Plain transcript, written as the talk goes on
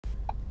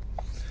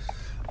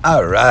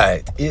All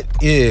right, it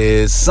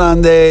is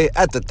Sunday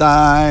at the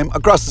time,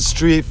 across the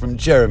street from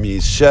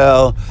Jeremy's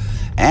Shell,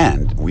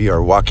 and we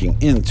are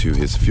walking into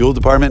his fuel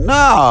department.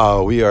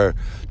 No, we are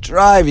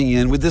driving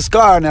in with this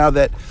car now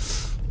that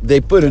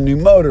they put a new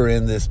motor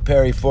in this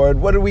Perry Ford.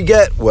 What did we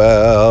get?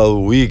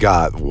 Well, we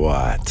got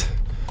what?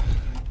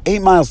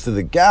 8 miles to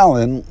the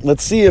gallon.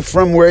 Let's see if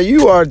from where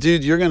you are,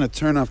 dude, you're gonna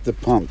turn off the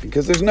pump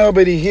because there's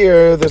nobody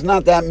here. There's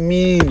not that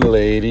mean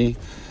lady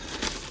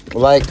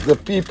like the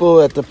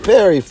people at the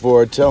Perry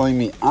Ford telling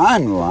me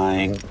I'm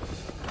lying.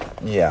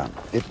 Yeah,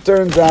 it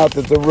turns out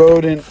that the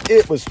rodent,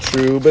 it was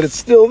true, but it's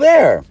still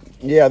there.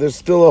 Yeah, there's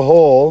still a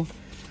hole,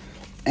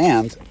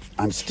 and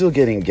I'm still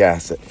getting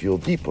gas at Fuel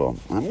Depot.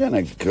 I'm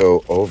gonna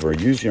go over,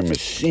 use your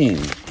machine,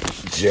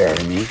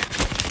 Jeremy.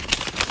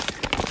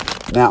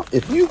 Now,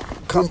 if you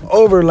come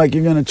over like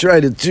you're gonna try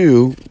to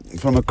do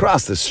from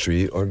across the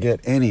street or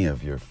get any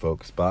of your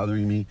folks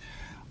bothering me,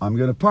 I'm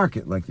gonna park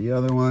it like the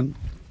other one.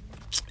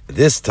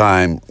 This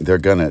time, they're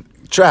gonna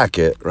track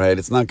it, right?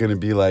 It's not gonna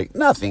be like,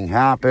 nothing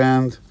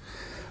happened.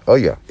 Oh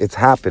yeah, it's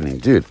happening.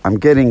 Dude, I'm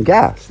getting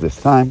gas this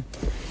time.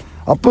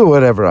 I'll put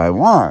whatever I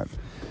want.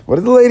 What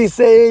did the lady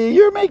say?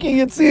 You're making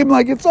it seem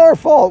like it's our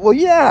fault. Well,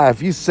 yeah,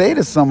 if you say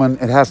to someone,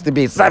 it has to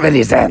be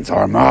 70 cents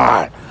or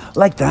more.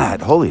 Like that,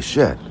 holy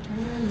shit.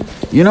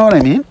 You know what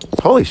I mean?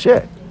 Holy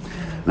shit.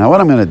 Now what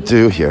I'm gonna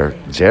do here,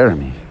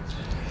 Jeremy,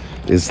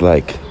 is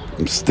like,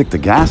 stick the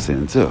gas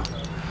in too.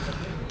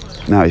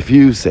 Now, if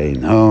you say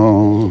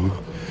no,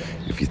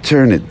 if you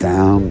turn it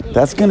down,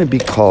 that's going to be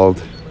called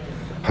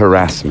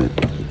harassment.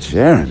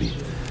 Jeremy,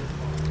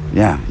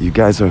 yeah, you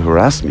guys are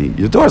harassing me.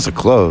 Your doors are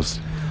closed.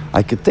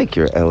 I could take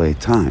your LA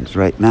Times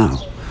right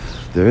now.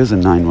 There is a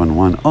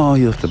 911. Oh,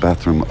 you left the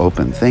bathroom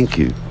open. Thank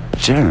you.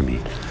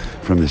 Jeremy,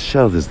 from the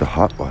Shell, does the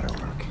hot water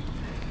work?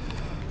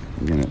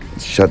 I'm going to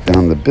shut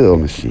down the bill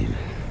machine.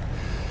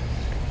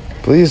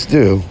 Please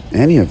do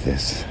any of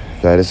this.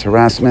 That is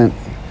harassment.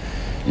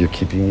 You're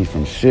keeping me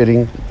from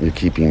shitting. You're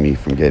keeping me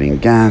from getting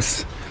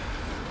gas.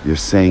 You're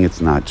saying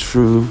it's not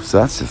true. So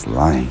that's just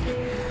lying.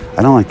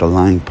 I don't like the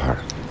lying part.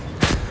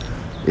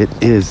 It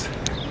has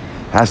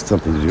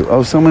something to do.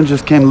 Oh, someone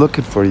just came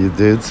looking for you,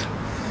 dudes.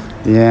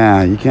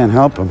 Yeah, you can't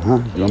help them,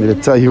 huh? You want me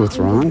to tell you what's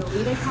wrong?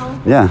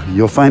 Yeah,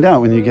 you'll find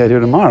out when you get here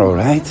tomorrow,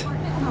 right?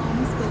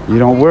 You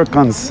don't work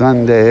on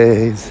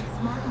Sundays.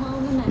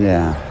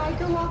 Yeah.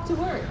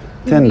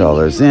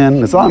 $10 in.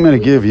 That's all I'm going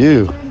to give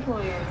you.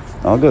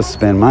 I'll go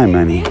spend my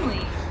money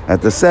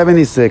at the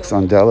 76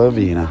 on Della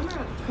Vina.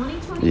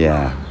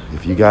 Yeah,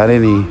 if you got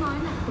any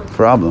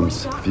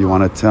problems, if you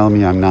want to tell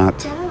me I'm not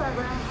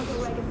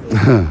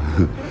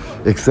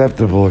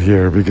acceptable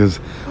here because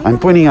I'm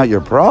pointing out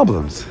your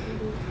problems.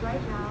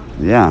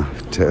 Yeah,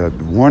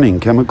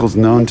 warning, chemicals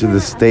known to the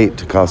state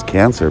to cause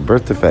cancer,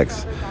 birth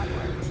defects,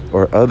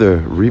 or other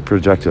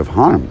reproductive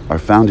harm are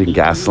found in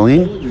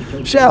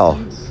gasoline, Shell,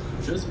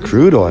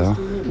 crude oil,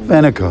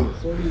 Veneco,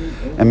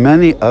 and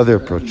many other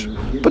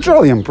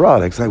petroleum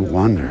products, I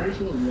wonder,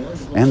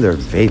 and their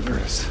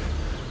vapors,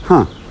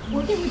 are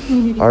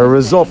a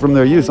result from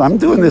their use. I'm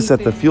doing this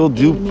at the Fuel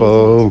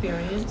Depot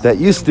that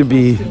used to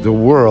be the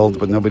world,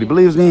 but nobody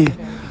believes me.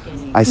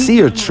 I see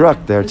your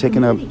truck there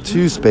taking up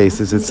 2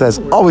 spaces. It says,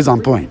 always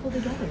on point.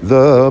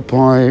 The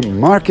Point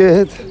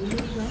Market.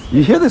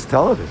 You hear this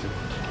television.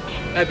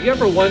 Have you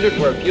ever wondered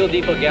where Fuel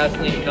Depot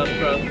gasoline comes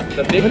from?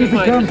 The big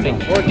refiners make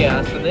more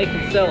gas than they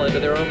can sell under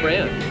their own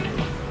brand.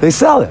 They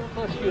sell it.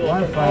 Plus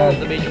fuel from all of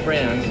the major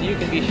brands, so you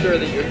can be sure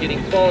that you're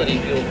getting quality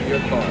fuel for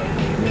your car.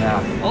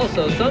 Yeah.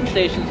 Also, some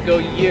stations go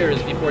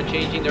years before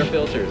changing their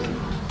filters.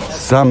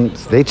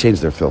 They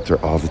change their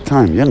filter all the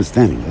time. You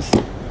understanding this?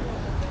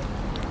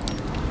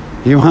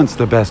 He wants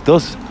the best.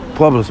 Those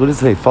Pueblos, what does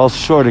it say? Falls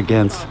short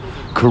against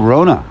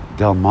Corona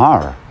Del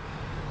Mar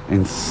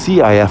in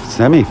CIF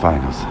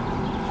semifinals.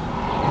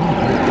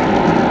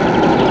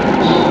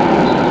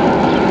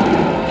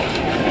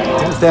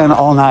 Can't stand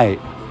all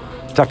night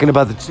talking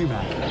about the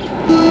Chumash.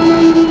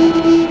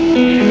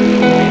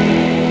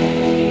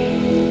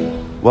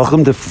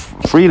 Welcome to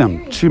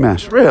freedom,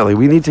 Chumash. Really,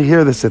 we need to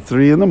hear this at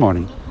 3 in the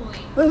morning.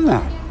 Listen to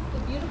that.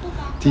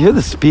 Do you hear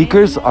the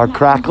speakers are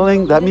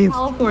crackling? That means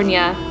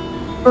California.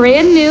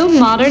 Brand new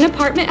modern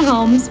apartment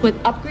homes with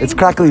upgrades. It's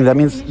crackling. That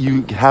means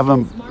you have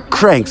them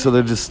cranked so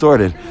they're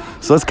distorted.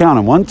 So let's count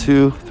them. 1,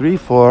 2, 3,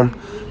 4,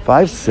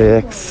 5,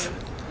 6,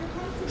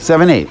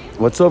 7, 8.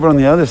 What's over on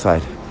the other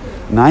side?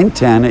 9,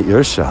 10 at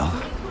your Shell.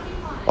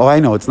 Oh, I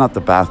know, it's not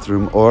the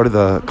bathroom or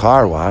the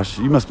car wash.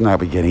 You must not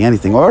be getting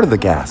anything, or the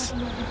gas.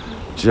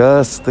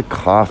 Just the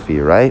coffee,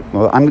 right?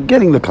 Well, I'm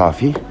getting the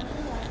coffee,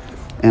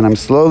 and I'm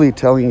slowly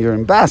telling your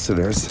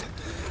ambassadors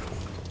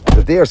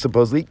that they are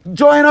supposedly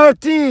join our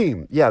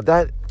team. Yeah,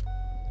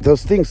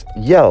 those things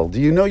yell. Do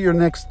you know you're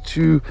next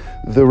to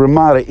the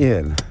Ramada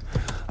Inn?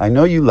 I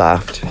know you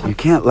laughed. You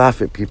can't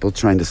laugh at people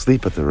trying to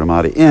sleep at the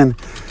Ramada Inn.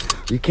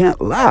 You can't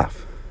laugh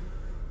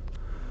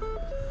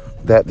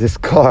that this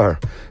car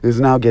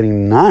is now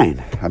getting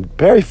 9. I'm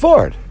Perry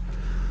Ford.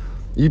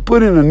 You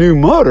put in a new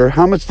motor,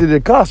 how much did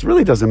it cost?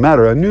 Really doesn't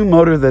matter. A new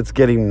motor that's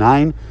getting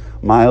 9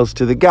 miles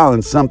to the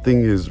gallon,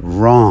 something is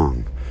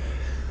wrong.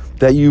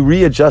 That you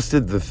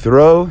readjusted the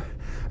throw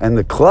and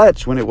the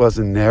clutch when it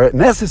wasn't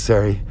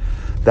necessary,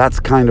 that's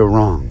kind of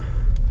wrong.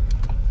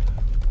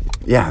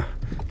 Yeah,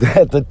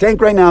 the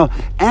tank right now,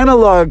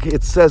 analog,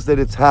 it says that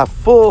it's half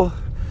full,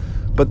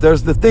 but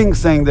there's the thing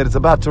saying that it's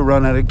about to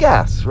run out of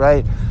gas,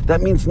 right?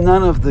 That means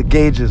none of the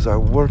gauges are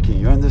working.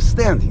 You're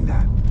understanding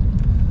that.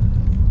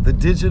 The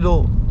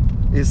digital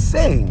is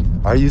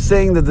saying, are you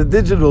saying that the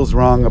digital's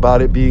wrong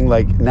about it being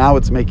like, now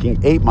it's making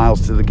 8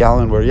 miles to the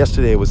gallon where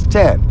yesterday it was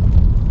 10?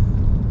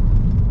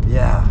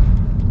 Yeah.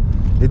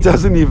 It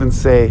doesn't even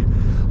say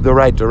the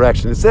right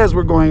direction. It says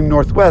we're going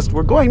northwest.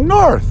 We're going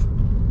north.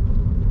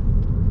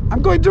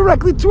 I'm going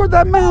directly toward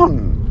that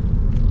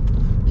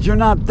mountain. You're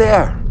not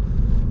there.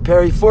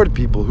 Perry Ford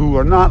people who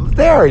are not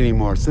there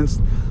anymore since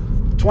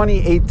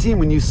 2018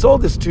 when you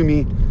sold this to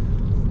me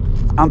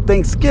on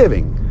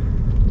Thanksgiving.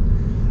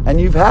 And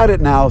you've had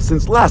it now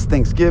since last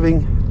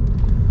Thanksgiving.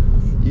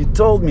 You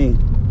told me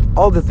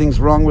all the things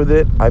wrong with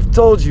it. I've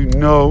told you,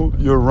 no,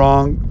 you're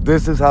wrong.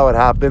 This is how it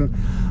happened.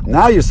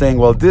 Now you're saying,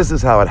 well, this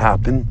is how it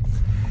happened.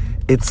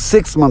 It's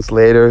 6 months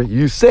later.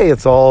 You say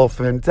it's all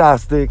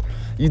fantastic.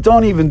 You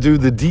don't even do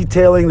the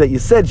detailing that you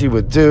said you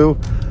would do.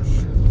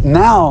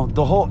 Now,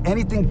 the whole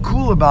anything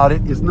cool about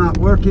it is not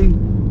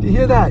working. Do you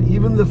hear that?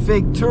 Even the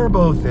fake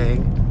turbo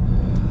thing,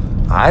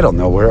 I don't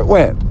know where it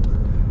went.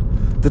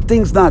 The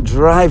thing's not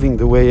driving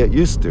the way it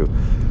used to.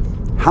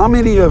 How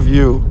many of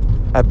you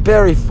at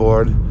Perry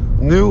Ford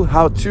knew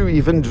how to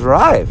even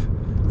drive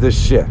the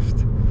shift?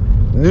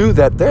 Knew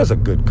that there's a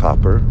good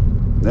copper,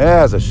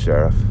 there's a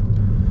sheriff.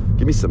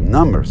 Give me some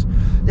numbers.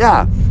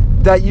 Yeah,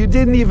 that you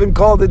didn't even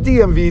call the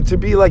DMV to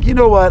be like, you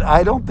know what,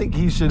 I don't think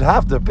he should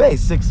have to pay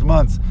 6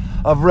 months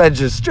of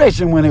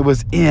registration when it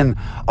was in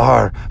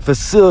our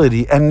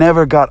facility and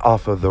never got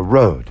off of the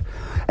road.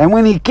 And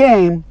when he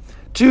came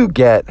to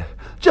get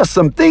just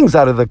some things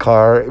out of the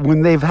car,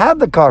 when they've had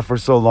the car for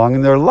so long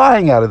and they're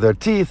lying out of their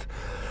teeth,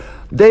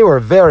 they were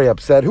very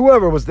upset.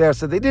 Whoever was there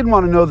said they didn't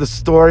want to know the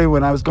story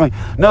when I was going,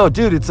 no,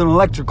 dude, it's an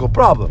electrical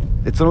problem.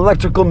 It's an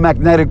electrical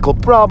magnetical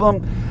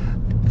problem.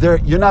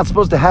 You're not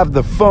supposed to have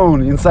the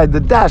phone inside the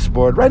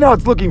dashboard. Right now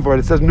it's looking for it.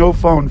 It says no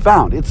phone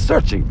found. It's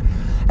searching.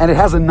 And it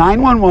has a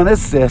 911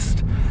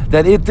 assist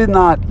that it did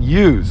not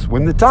use.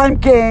 When the time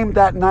came,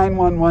 that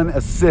 911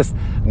 assist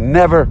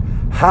never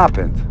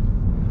happened.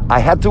 I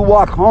had to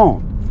walk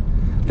home.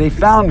 They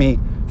found me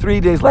 3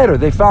 days later.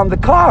 They found the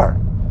car.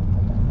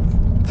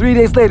 3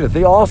 days later,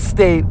 they all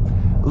stayed,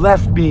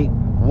 left me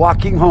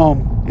walking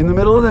home in the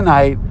middle of the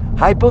night,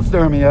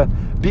 hypothermia,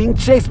 being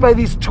chased by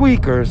these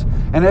tweakers,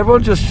 and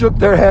everyone just shook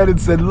their head and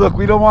said, look,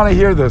 we don't want to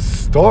hear the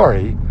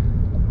story.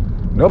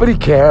 Nobody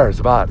cares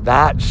about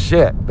that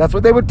shit. That's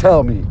what they would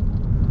tell me.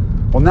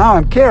 Well, now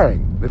I'm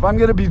caring. If I'm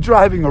going to be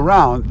driving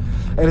around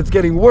and it's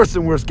getting worse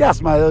and worse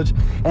gas mileage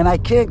and I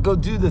can't go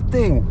do the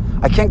thing,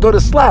 I can't go to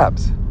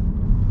Slabs.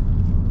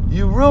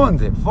 You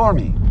ruined it for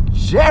me,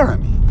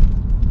 Jeremy.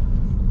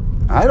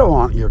 I don't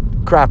want your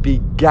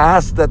crappy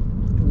gas that,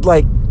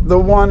 like, the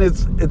one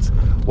it's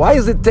why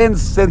is it 10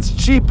 cents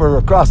cheaper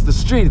across the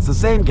street? It's the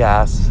same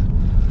gas.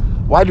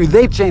 Why do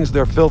they change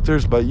their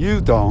filters but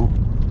you don't?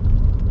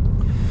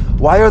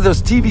 Why are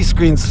those TV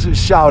screens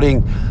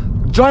shouting,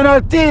 join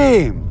our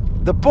team,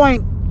 the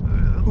Point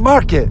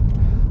Market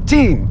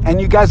team, and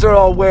you guys are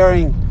all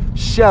wearing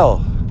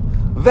Shell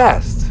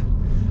vests?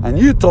 And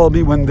you told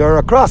me when they're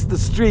across the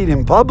street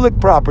in public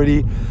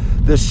property,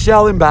 the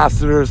Shell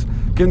ambassadors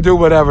can do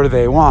whatever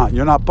they want.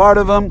 You're not part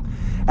of them.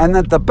 And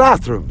that the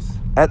bathrooms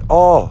at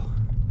all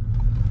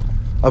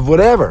of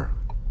whatever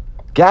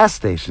gas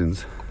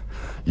stations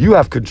you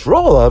have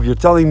control of, you're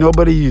telling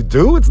nobody you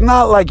do? It's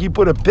not like you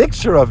put a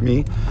picture of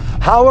me.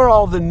 How are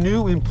all the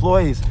new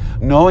employees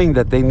knowing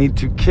that they need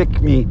to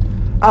kick me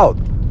out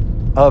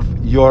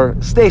of your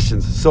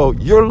stations? So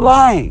you're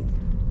lying.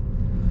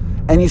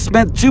 And you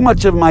spent too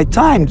much of my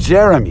time,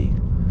 Jeremy,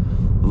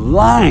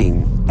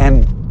 lying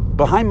and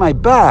behind my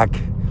back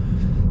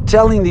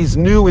telling these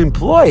new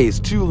employees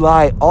to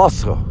lie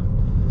also.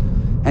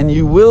 And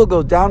you will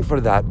go down for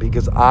that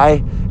because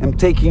I am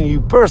taking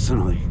you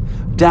personally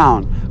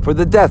down for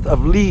the death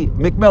of Lee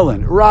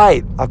McMillan,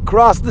 right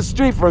across the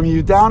street from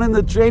you, down in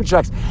the train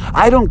tracks.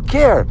 I don't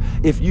care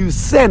if you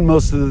send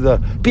most of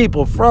the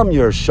people from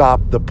your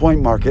shop, the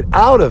Point Market,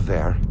 out of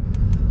there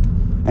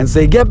and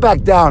say, get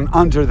back down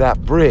under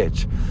that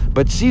bridge.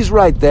 But she's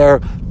right there.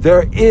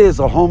 There is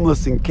a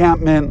homeless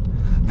encampment.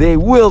 They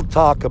will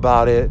talk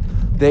about it.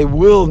 They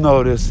will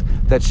notice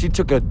that she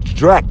took a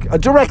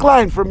direct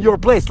line from your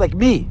place, like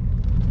me.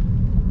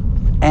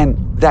 And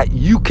that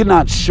you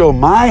cannot show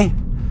my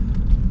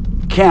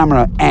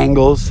camera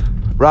angles,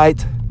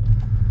 right?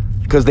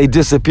 Because they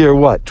disappear,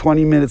 what,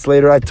 20 minutes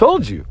later? I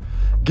told you,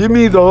 give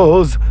me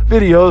those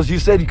videos. You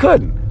said you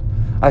couldn't.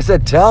 I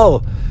said,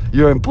 tell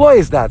your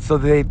employees that so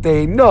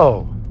they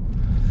know.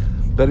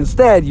 But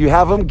instead, you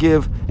have them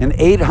give an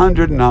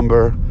 800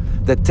 number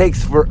that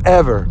takes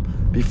forever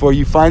before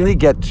you finally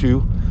get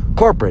to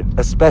corporate,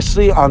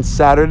 especially on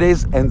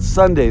Saturdays and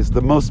Sundays,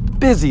 the most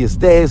busiest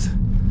days.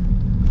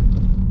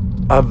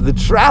 of the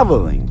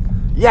traveling.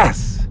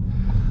 Yes,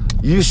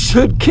 you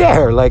should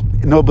care like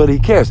nobody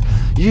cares.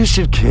 You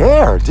should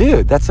care,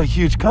 dude. That's a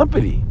huge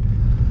company.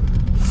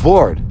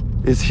 Ford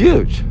is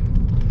huge.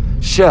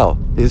 Shell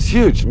is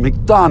huge.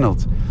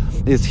 McDonald's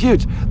is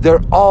huge.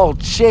 They're all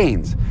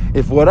chains.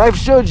 If what I've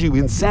showed you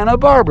in Santa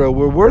Barbara,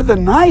 where we're the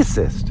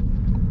nicest,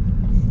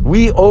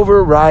 we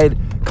override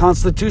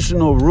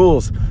constitutional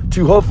rules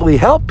to hopefully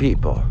help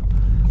people.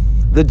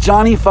 The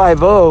Johnny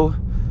 5-0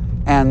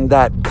 and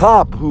that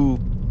cop who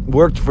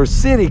worked for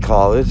City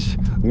College,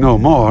 no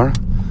more,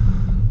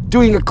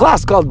 doing a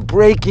class called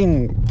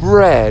Breaking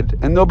Bread,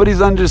 and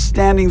nobody's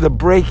understanding the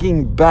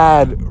Breaking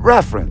Bad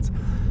reference.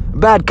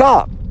 Bad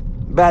cop,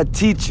 bad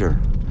teacher.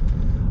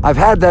 I've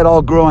had that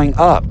all growing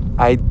up.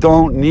 I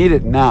don't need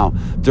it now.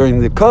 During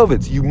the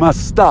COVIDs, you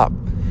must stop.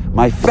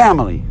 My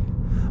family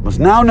must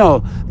now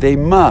know they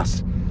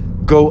must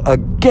go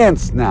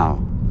against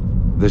now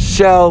the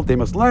shell. They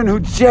must learn who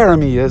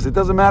Jeremy is. It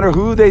doesn't matter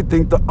who they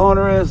think the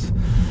owner is.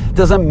 It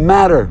doesn't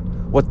matter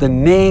what the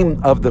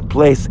name of the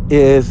place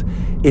is.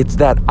 It's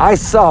that I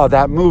saw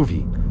that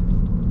movie,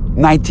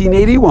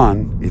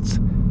 1981. It's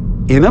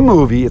in a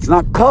movie. It's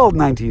not called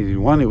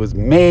 1981. It was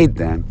made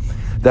then.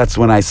 That's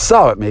when I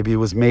saw it. Maybe it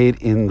was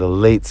made in the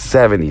late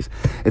 70s.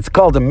 It's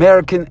called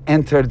American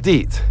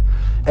Interdit.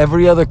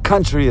 Every other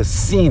country has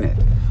seen it.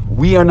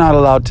 We are not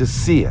allowed to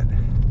see it.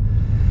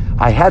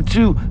 I had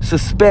to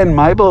suspend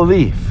my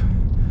belief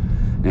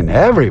in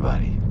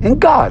everybody, in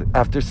God,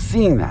 after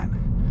seeing that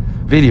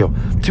video,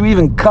 to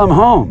even come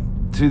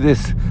home to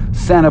this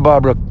Santa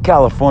Barbara,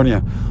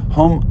 California,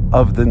 home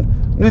of the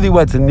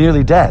newlyweds and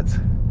nearly deads,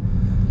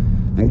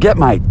 and get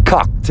my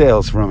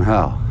cocktails from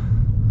hell.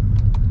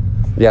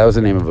 Yeah, that was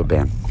the name of a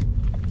band.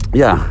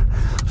 Yeah,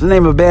 it was the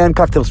name of a band,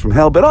 Cocktails from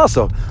Hell. But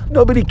also,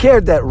 nobody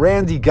cared that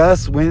Randy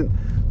Gus went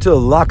to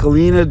La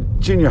Colina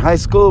Junior High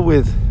School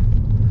with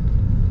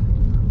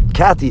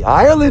Kathy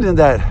Ireland, and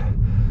that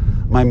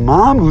my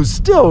mom, who's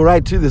still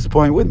right to this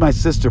point with my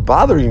sister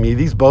bothering me,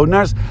 these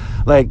Bodnars,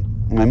 like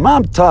my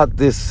mom taught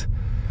this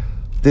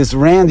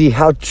Randy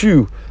how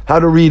to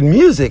read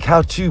music,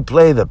 how to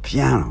play the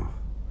piano.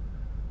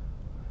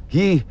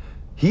 He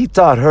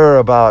taught her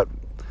about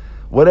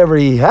whatever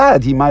he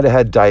had. He might have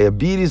had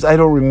diabetes, I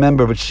don't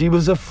remember, but she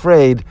was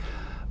afraid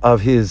of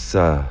his,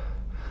 the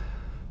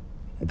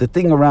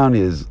thing around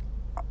his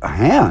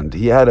hand.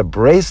 He had a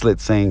bracelet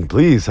saying,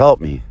 please help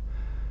me.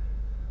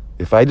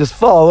 If I just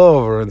fall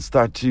over and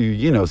start to,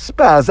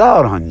 spaz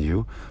out on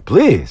you,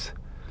 please,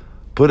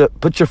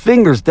 put your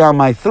fingers down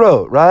my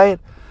throat, right?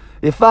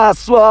 If I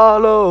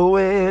swallow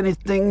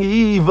anything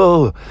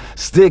evil,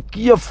 stick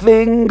your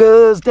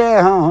fingers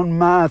down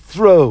my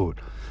throat.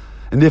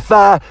 And if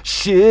I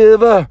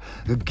shiver,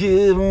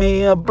 give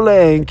me a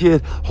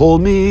blanket,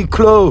 hold me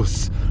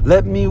close,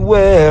 let me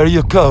wear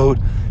your coat.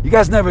 You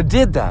guys never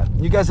did that.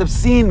 You guys have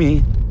seen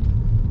me.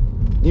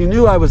 You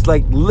knew I was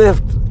like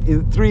lift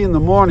at 3 in the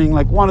morning,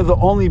 like one of the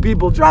only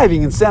people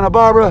driving in Santa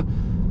Barbara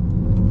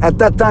at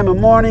that time of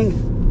morning.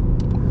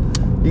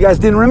 You guys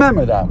didn't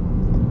remember that.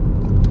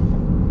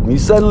 You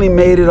suddenly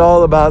made it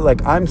all about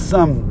like I'm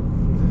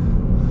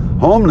some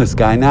homeless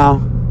guy now.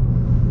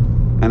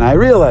 And I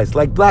realized,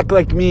 like black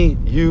like me,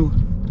 you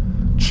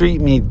treat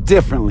me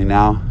differently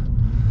now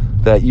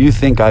that you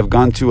think I've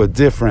gone to a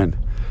different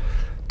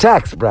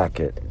tax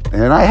bracket.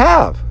 And I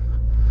have.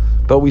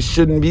 But we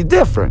shouldn't be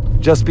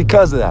different just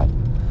because of that.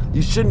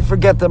 You shouldn't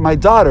forget that my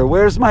daughter,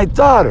 where's my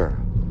daughter?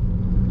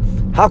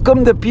 How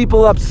come the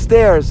people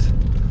upstairs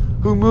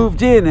who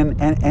moved in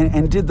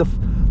and did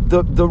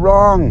the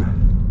wrong,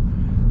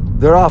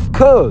 they're off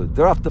code,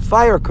 they're off the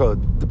fire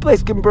code. The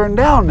place can burn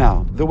down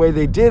now. The way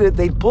they did it,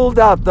 they pulled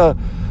out the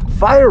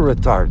fire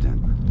retardant.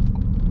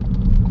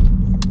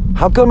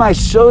 How come I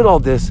showed all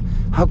this?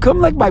 How come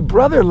like my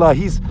brother-in-law,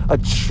 he's a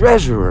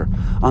treasurer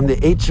on the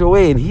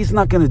HOA and he's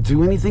not gonna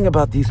do anything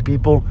about these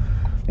people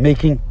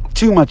making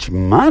too much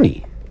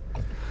money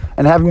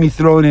and having me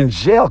thrown in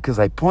jail because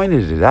I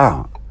pointed it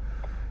out?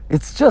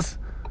 It's just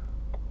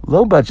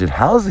low-budget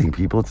housing,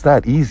 people. It's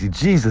that easy.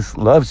 Jesus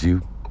loves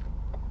you.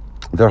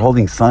 They're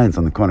holding signs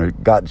on the corner.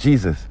 Got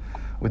Jesus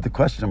with the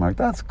question mark.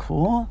 That's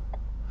cool.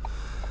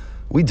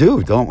 We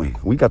do, don't we?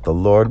 We got the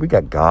Lord. We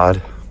got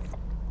God.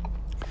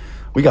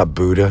 We got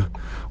Buddha.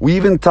 We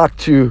even talked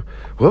to,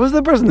 what was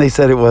the person they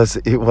said it was?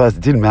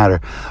 It didn't matter.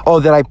 Oh,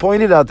 that I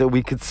pointed out that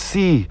we could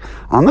see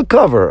on the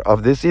cover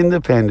of this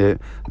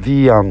Independent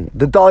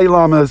the Dalai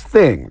Lama's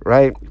thing,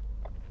 right?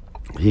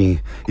 He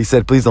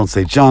said, please don't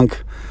say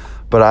junk.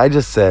 But I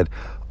just said,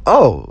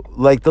 oh,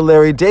 like the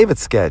Larry David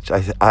sketch.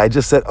 I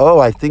just said, oh,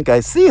 I think I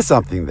see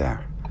something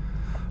there.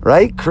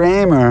 Right?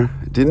 Kramer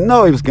didn't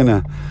know he was going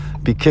to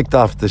be kicked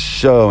off the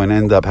show and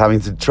end up having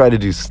to try to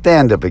do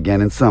stand-up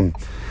again. And some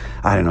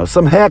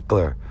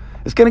heckler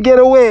is going to get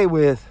away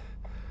with,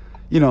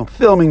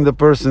 filming the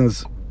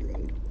person's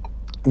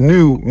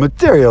new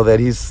material that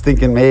he's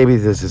thinking maybe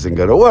this isn't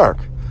going to work.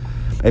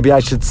 Maybe I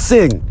should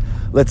sing.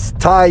 Let's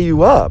tie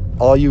you up,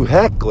 all you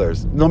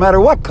hecklers, no matter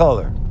what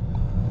color,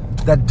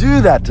 that do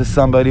that to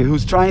somebody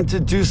who's trying to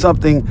do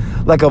something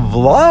like a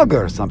vlog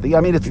or something. I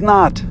mean, it's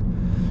not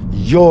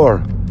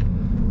your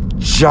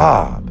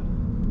job.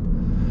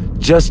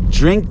 Just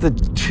drink the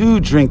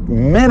 2-drink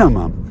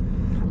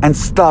minimum and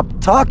stop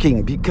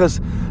talking, because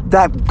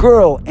that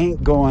girl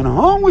ain't going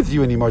home with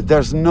you anymore.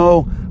 There's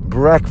no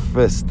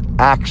breakfast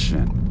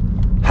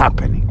action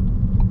happening.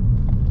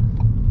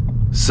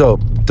 So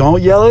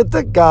don't yell at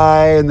the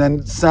guy and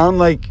then sound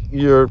like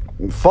you're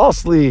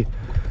falsely,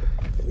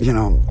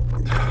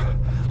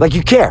 like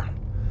you care.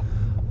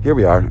 Here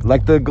we are,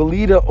 like the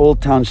Goleta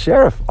Old Town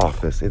Sheriff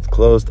Office. It's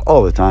closed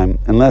all the time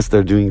unless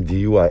they're doing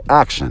DUI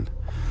action.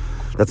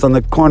 That's on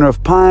the corner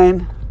of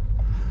Pine,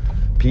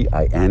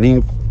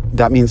 P-I-N-E.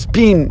 That means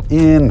pin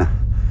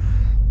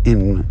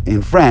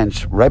in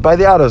French, right by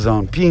the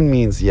AutoZone. Pin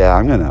means, yeah,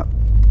 I'm gonna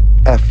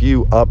F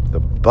you up the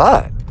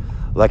butt.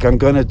 Like I'm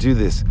gonna do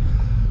this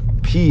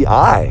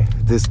P.I.,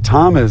 this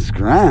Thomas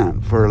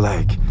Grant, for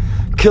like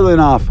killing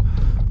off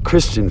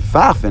Christian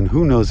Pfaff and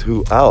who knows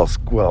who else.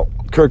 Well,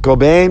 Kurt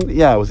Cobain,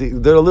 yeah, was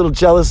there a little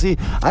jealousy?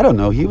 I don't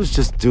know. He was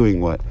just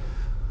doing what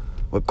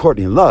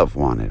Courtney Love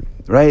wanted,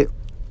 right?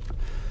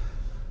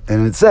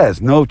 And it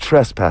says, no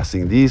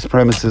trespassing. These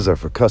premises are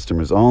for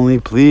customers only.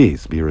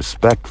 Please be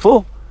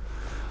respectful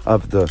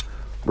of the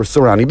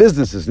surrounding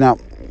businesses. Now,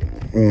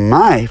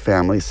 my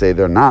family say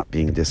they're not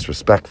being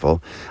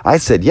disrespectful. I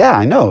said, yeah,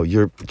 I know.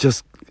 You're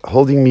just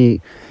holding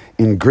me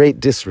in great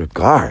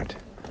disregard.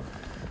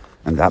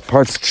 And that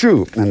part's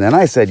true. And then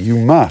I said, you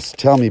must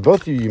tell me,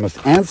 both of you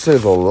must answer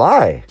the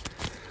lie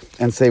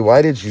and say,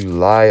 why did you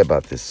lie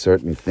about this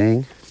certain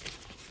thing?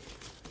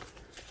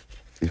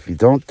 If you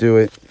don't do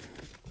it,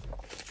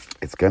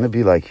 it's going to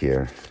be like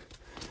here.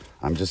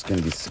 I'm just going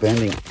to be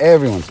spending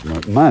everyone's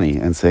money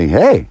and saying,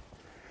 hey,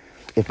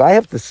 if I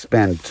have to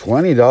spend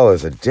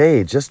 $20 a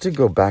day just to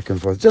go back and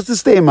forth, just to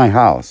stay in my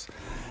house,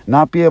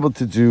 not be able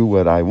to do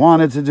what I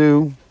wanted to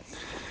do,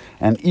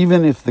 and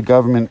even if the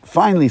government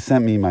finally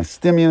sent me my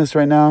stimulus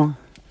right now,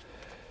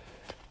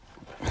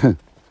 it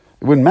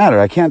wouldn't matter.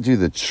 I can't do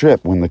the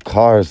trip when the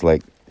car's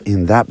like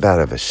in that bad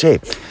of a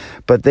shape.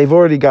 But they've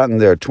already gotten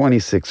their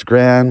 26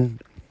 grand,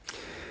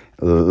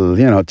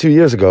 2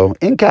 years ago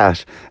in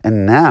cash.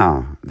 And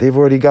now they've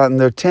already gotten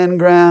their 10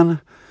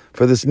 grand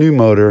for this new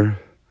motor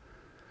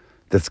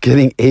that's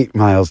getting 8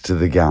 miles to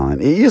the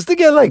gallon. It used to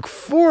get like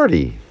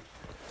 40.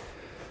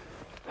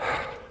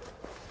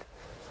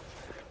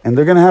 And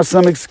they're going to have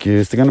some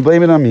excuse. They're going to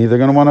blame it on me. They're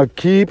going to want to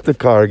keep the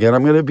car again.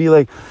 I'm going to be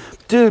like,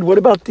 dude, what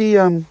about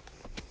this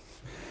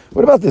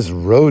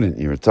rodent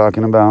you were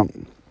talking about?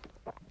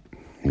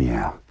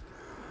 Yeah.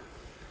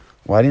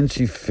 Why didn't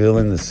you fill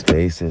in the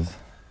spaces?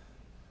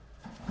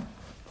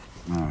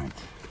 All right.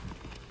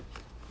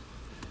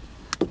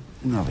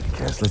 Nobody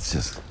cares. Let's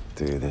just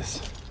do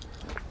this.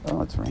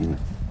 Oh, it's raining.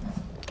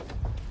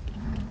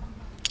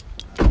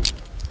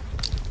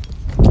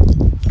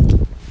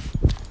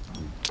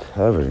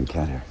 Covered in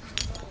cat hair.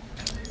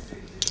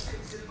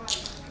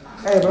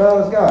 Hey, bro,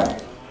 let's go.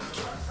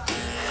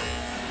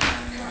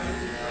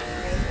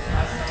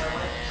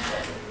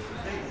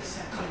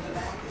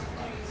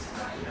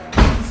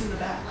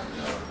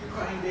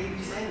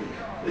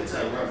 It's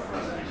a rough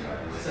run.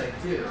 It's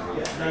like, dude,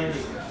 yeah, 90.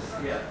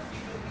 Yeah.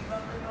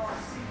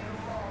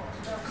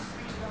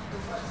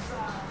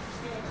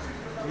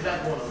 You're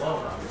not going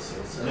alone,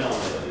 obviously. So. No,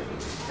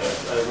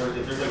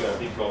 if there's like a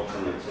big golf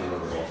tournament, it's going to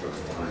golf for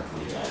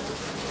 120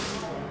 guys.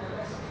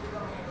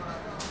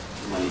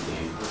 Money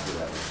game. Let's do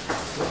that.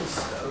 Really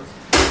stoked.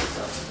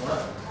 Sounds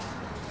fun.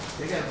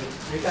 They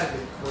got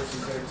good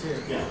courses there too.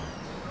 Yeah.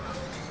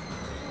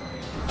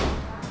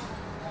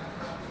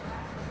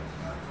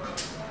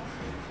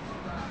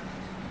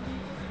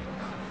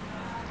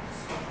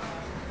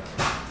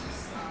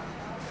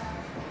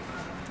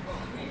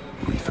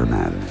 For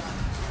madness.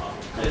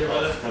 Hey,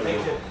 brother.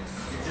 Thank you. You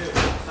too.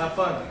 Have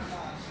fun.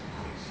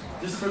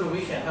 Just for the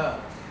weekend, huh?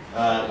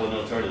 Well,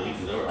 no, it's already the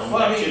weekend's over.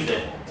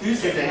 Tuesday.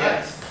 Tuesday,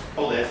 nice. yeah.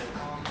 Whole day.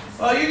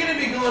 Well, you're going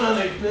to be going on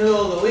the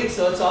middle of the week,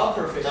 so it's all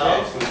perfect,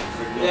 right?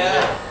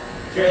 Yeah.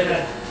 Great.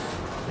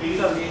 What's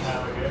up, Gage?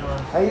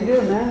 How you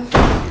doing, man?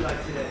 What do you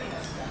like today?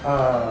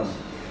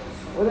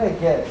 What did I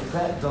get? Is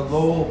that the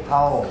Lowell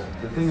Powell?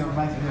 The thing that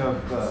reminds me of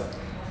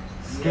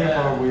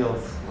skateboard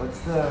wheels. What's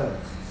the...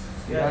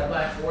 Yeah,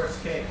 Black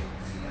Forest cake.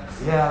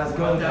 Yeah, let's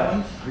go with that that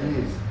one.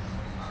 Please.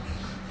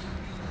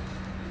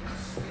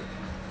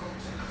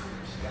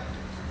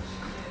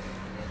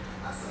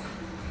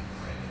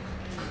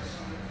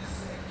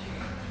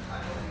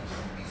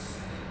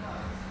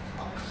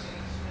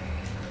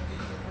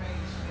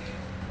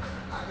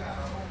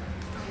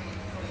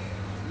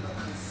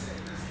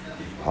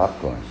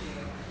 Popcorn.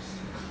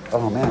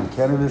 Oh man,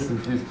 cannabis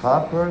infused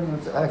popcorn?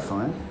 That's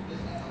excellent.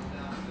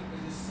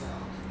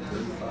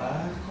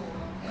 35.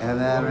 And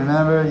then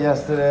remember,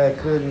 yesterday I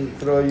couldn't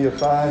throw you a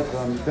 5, so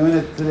I'm doing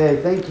it today.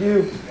 Thank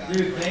you.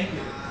 Dude, thank you.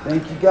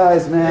 Thank you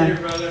guys, man.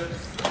 Later, brother.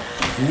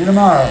 See you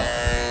tomorrow.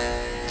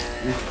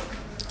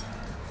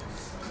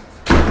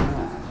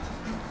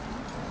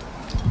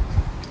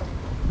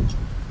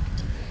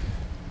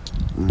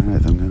 All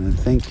right, I'm going to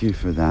thank you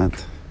for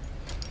that.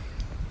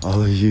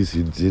 All of you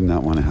who did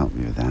not want to help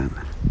me with that.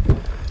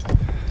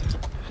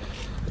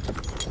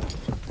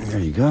 There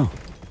you go.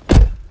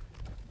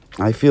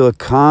 I feel a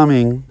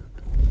calming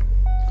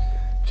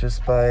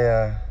just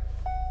by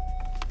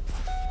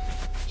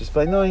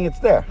knowing it's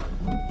there.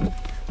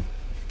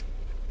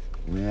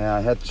 Yeah,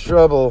 I had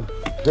trouble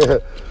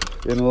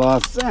in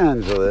Los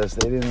Angeles.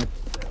 They didn't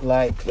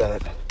like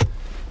that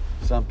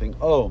something.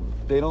 Oh,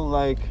 they don't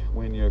like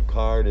when your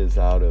card is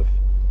out of.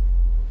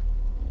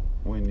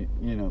 When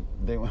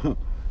they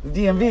the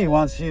DMV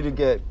wants you to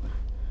get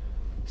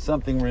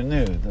something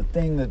renewed. The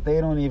thing that they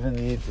don't even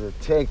need to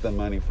take the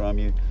money from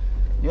you.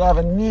 You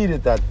haven't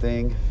needed that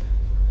thing.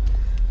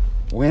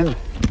 When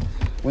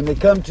they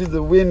come to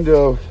the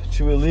window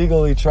to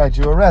illegally try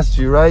to arrest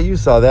you, right? You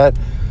saw that.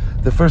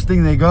 The first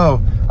thing they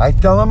go, I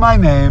tell them my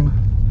name,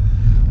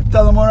 I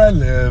tell them where I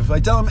live, I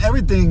tell them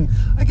everything.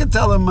 I can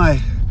tell them my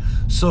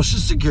social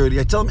security.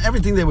 I tell them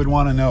everything they would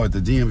want to know at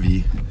the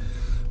DMV.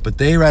 But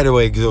they right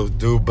away go,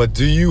 but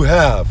do you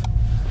have?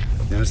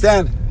 You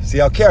understand? See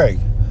how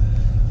caring?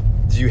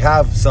 Do you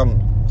have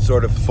some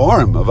sort of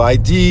form of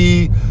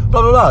ID?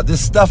 Blah, blah, blah.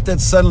 This stuff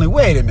that's suddenly,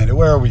 wait a minute,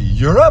 where are we?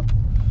 Europe?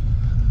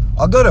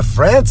 I'll go to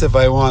France if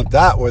I want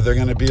that, where they're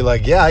going to be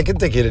like, yeah, I can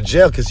take you to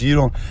jail because you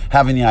don't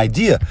have any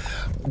idea.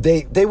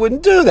 They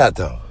wouldn't do that,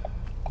 though.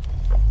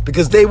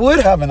 Because they would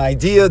have an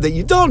idea that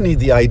you don't need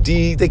the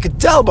ID. They could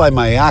tell by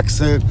my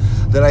accent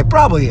that I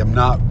probably am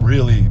not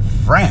really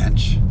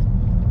French.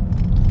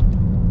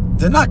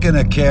 They're not going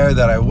to care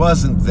that I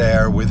wasn't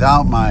there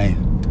without my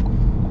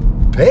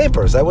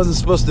papers. I wasn't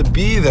supposed to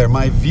be there.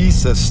 My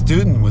visa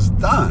student was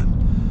done.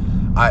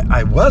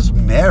 I was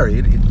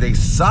married. They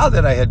saw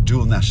that I had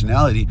dual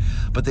nationality,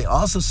 but they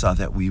also saw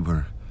that we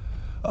were,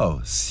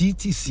 si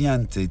ti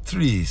siente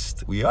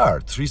triste. We are,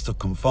 tristo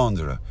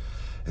confondere.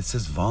 It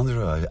says,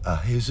 vendere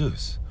a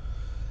Jesus.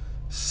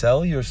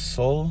 Sell your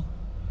soul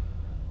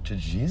to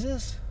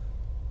Jesus?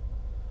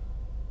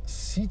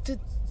 Si ti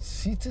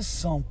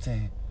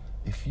sente,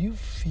 if you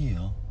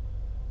feel.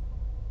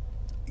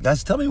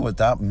 Guys, tell me what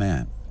that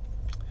meant.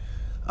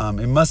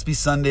 It must be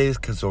Sundays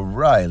because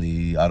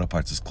O'Reilly Auto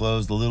Parts is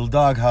closed. The Little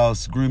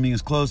Doghouse Grooming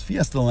is closed.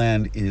 Fiesta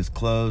Land is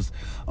closed.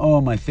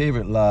 Oh, my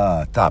favorite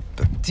La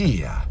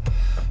Tapatia.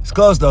 It's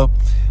closed though.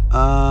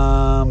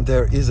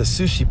 There is a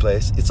sushi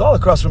place. It's all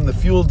across from the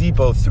Fuel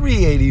Depot,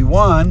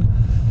 381.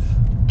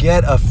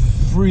 Get a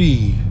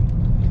free.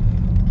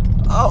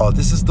 Oh,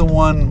 this is the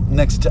one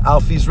next to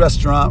Alfie's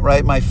restaurant,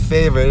 right? My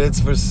favorite. It's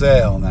for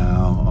sale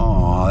now.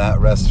 Oh, that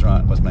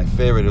restaurant was my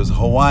favorite. It was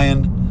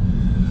Hawaiian.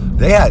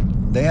 They had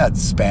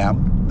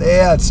spam. They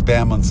had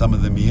spam on some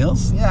of the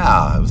meals.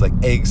 Yeah, it was like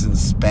eggs and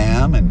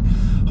spam and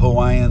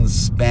Hawaiian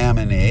spam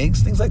and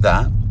eggs, things like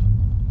that.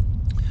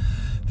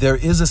 There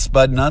is a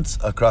Spud Nuts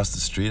across the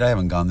street. I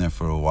haven't gone there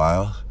for a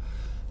while,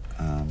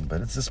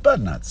 but it's a Spud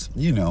Nuts.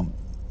 You know,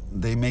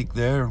 they make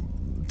their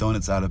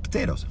donuts out of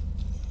potatoes.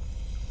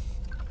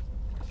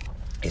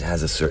 It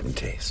has a certain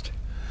taste.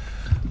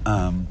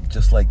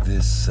 Just like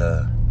this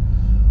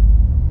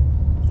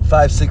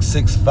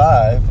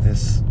 5665,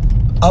 this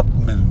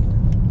Upman.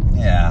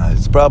 Yeah,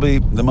 it's probably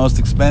the most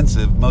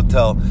expensive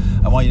motel.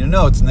 I want you to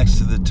know it's next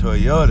to the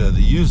Toyota,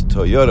 the used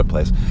Toyota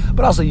place.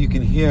 But also you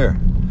can hear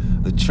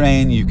the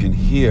train, you can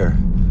hear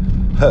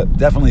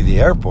definitely the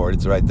airport.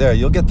 It's right there.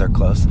 You'll get there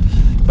close.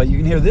 But you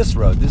can hear this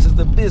road. This is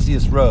the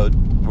busiest road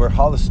where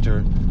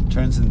Hollister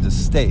turns into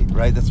State,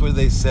 right? That's where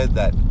they said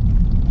that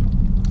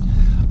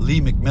Lee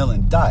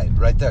McMillan died,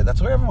 right there. That's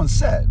where everyone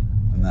said.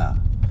 Nah.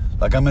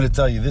 Like I'm going to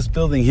tell you, this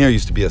building here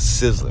used to be a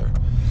Sizzler.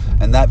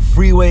 And that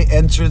freeway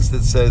entrance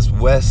that says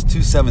West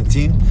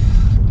 217,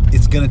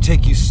 it's going to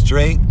take you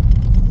straight.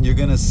 You're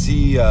going to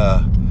see,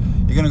 you're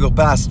going to go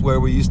past where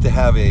we used to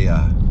have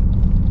a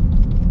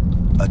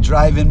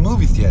drive-in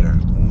movie theater.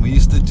 And we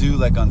used to do,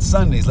 like on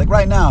Sundays, like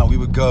right now, we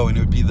would go and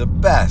it would be the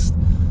best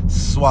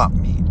swap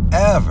meet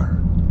ever.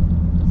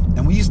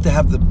 And we used to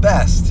have the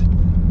best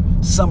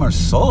summer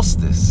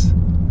solstice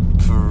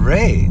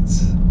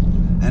parades.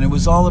 And it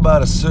was all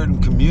about a certain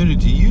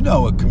community. You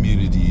know what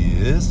community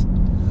is.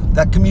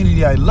 That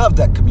community, I loved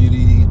that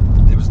community.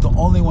 It was the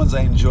only ones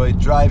I enjoyed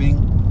driving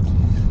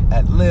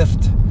at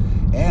Lyft.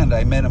 And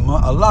I met a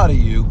lot of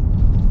you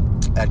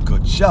at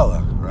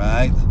Coachella,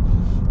 right?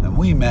 And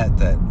we met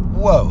that,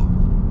 whoa,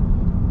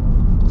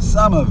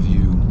 some of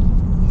you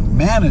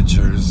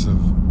managers of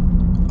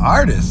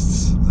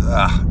artists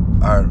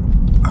are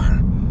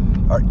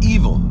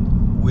evil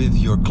with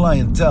your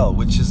clientele,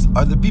 which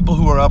are the people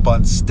who are up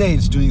on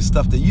stage doing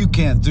stuff that you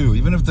can't do,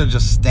 even if they're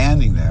just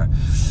standing there.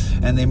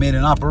 And they made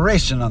an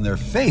operation on their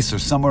face or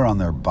somewhere on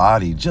their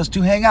body just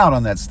to hang out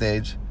on that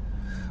stage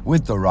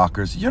with the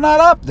rockers. You're not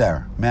up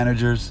there,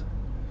 managers.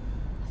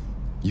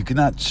 You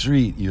cannot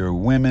treat your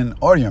women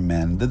or your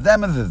men, the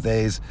them of the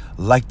theys,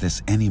 like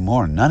this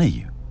anymore. None of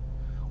you.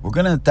 We're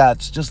going to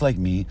attach just like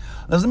me.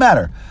 Doesn't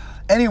matter.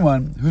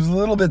 Anyone who's a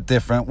little bit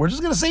different, we're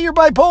just going to say you're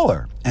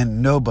bipolar.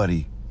 And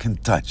nobody can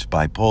touch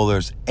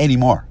bipolars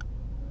anymore.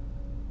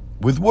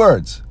 With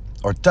words,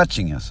 or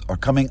touching us, or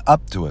coming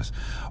up to us,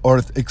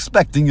 or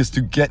expecting us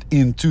to get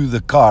into the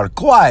car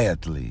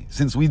quietly,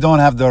 since we don't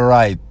have the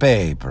right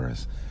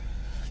papers.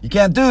 You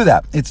can't do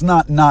that. It's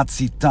not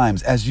Nazi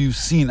times. As you've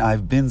seen,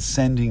 I've been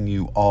sending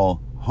you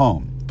all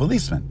home.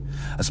 Policemen,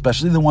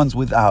 especially the ones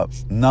without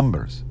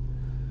numbers.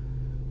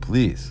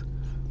 Please,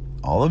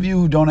 all of you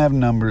who don't have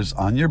numbers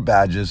on your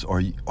badges, or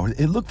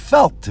it looked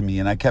felt to me,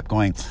 and I kept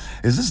going,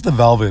 is this the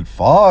velvet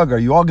fog? Are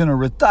you all going to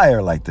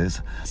retire like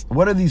this?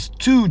 What are these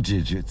 2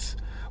 digits?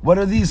 What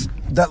are these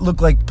that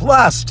look like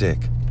plastic?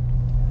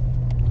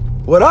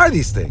 What are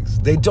these things?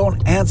 They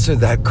don't answer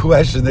that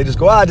question. They just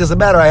go, it doesn't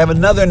matter. I have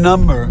another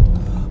number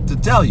to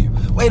tell you.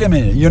 Wait a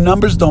minute. Your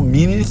numbers don't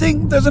mean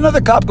anything? There's another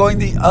cop going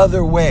the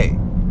other way.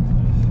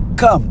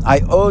 Come,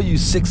 I owe you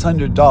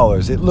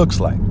 $600, it looks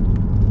like.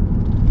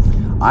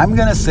 I'm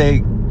going to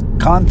say,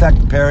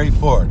 contact Perry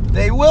Ford.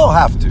 They will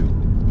have to.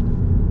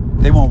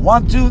 They won't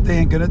want to. They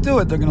ain't going to do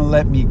it. They're going to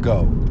let me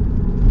go.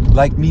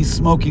 Like me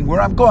smoking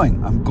where I'm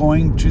going. I'm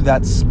going to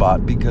that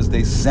spot because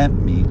they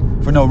sent me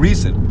for no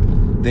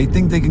reason. They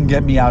think they can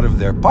get me out of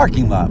their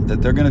parking lot,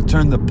 that they're going to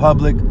turn the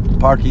public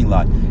parking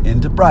lot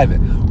into private.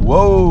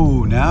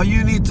 Whoa, now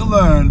you need to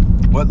learn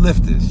what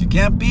Lyft is. You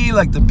can't be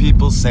like the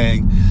people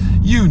saying,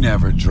 you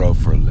never drove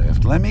for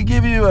Lyft. Let me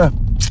give you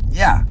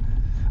yeah,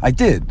 I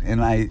did.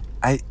 And I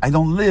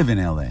don't live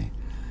in LA.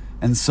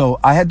 And so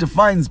I had to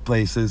find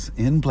places,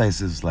 in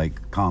places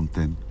like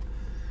Compton,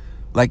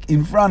 like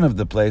in front of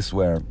the place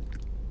where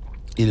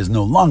it is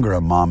no longer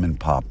a mom and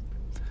pop,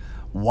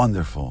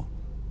 wonderful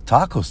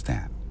taco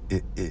stand.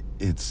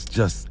 It's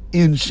just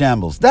in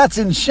shambles. That's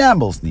in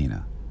shambles,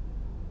 Nina.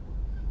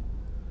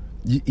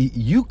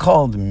 You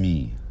called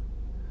me.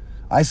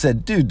 I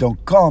said, dude,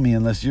 don't call me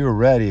unless you're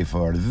ready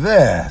for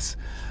this.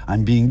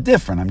 I'm being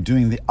different. I'm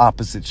doing the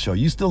opposite show.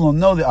 You still don't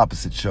know the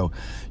opposite show.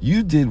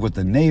 You did what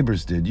the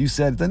neighbors did. You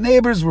said the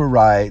neighbors were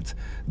right.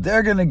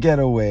 They're going to get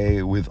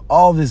away with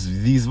all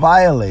these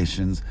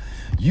violations.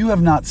 You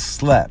have not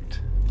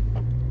slept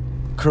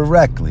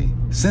correctly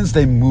since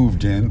they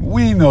moved in.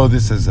 We know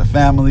this as a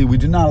family. We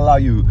do not allow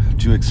you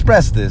to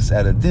express this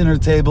at a dinner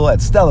table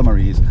at Stella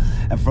Marie's.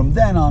 And from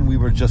then on, we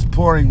were just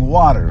pouring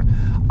water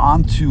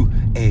onto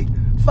a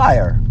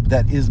fire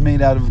that is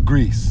made out of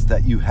grease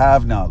that you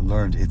have not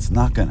learned. It's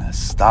not going to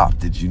stop.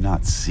 Did you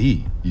not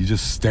see? You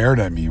just stared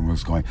at me and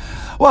was going,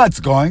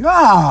 what's going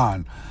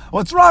on?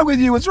 What's wrong with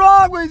you? What's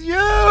wrong with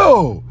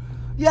you?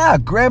 Yeah,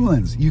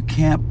 gremlins. You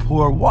can't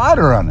pour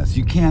water on us.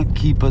 You can't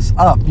keep us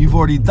up. You've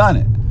already done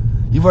it.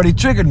 You've already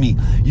triggered me.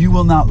 You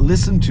will not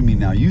listen to me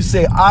now. You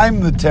say I'm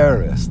the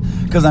terrorist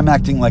because I'm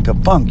acting like a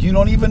punk. You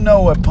don't even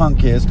know what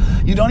punk is.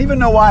 You don't even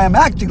know why I'm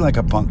acting like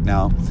a punk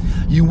now.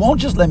 You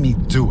won't just let me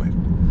do it.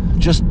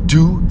 Just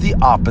do the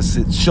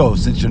opposite show.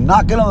 Since you're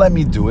not going to let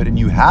me do it, and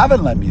you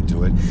haven't let me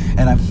do it,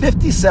 and I'm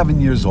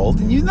 57 years old,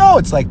 and you know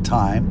it's like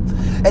time,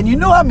 and you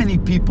know how many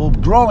people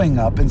growing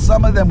up, and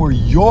some of them were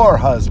your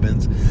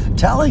husbands,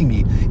 telling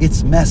me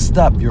it's messed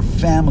up. Your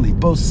family,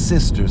 both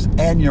sisters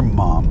and your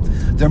mom,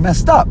 they're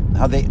messed up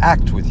how they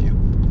act with you.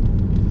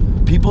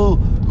 People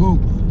who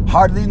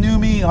hardly knew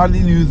me, hardly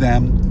knew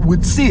them,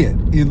 would see it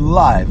in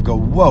live, go,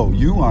 whoa,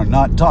 you are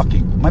not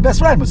talking. My best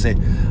friend would say,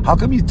 how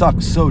come you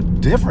talk so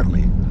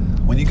differently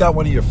when you got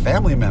one of your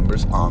family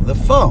members on the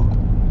phone?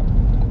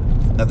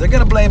 Now they're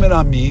going to blame it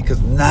on me because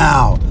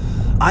now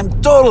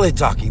I'm totally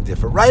talking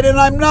different, right? And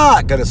I'm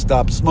not going to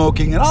stop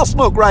smoking, and I'll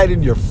smoke right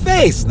in your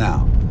face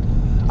now.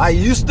 I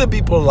used to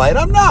be polite,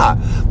 I'm not.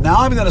 Now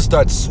I'm going to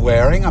start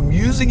swearing. I'm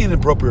using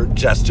inappropriate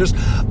gestures.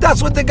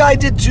 That's what the guy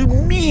did to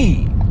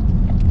me.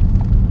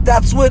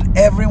 That's what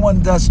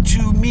everyone does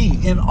to me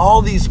in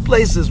all these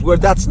places where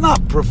that's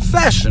not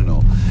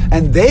professional.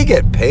 And they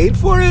get paid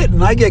for it,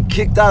 and I get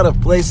kicked out of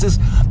places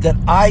that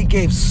I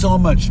gave so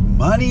much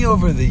money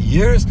over the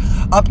years,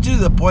 up to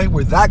the point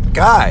where that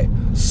guy,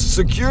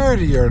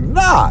 security or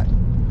not,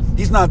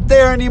 he's not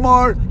there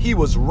anymore. He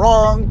was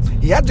wrong.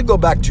 He had to go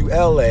back to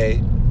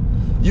LA.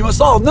 You must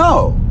all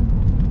know,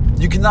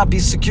 you cannot be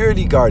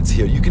security guards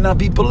here. You cannot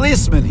be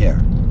policemen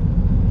here.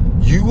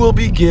 You will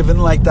be given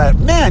like that.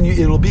 Man,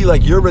 it'll be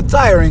like you're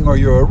retiring or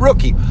you're a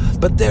rookie,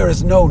 but there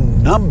is no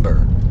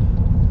number.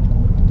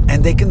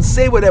 And they can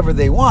say whatever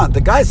they want.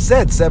 The guy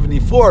said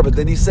 74, but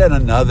then he said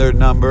another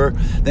number.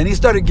 Then he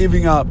started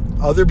giving out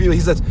other people. He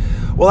says,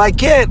 well, I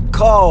can't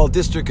call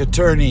district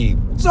attorney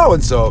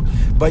so-and-so,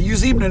 but you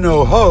seem to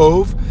know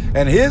Hove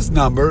and his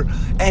number.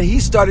 And he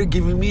started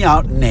giving me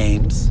out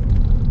names,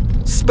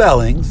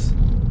 spellings,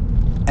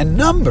 and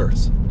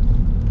numbers.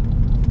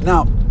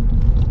 Now,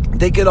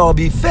 they could all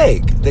be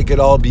fake. They could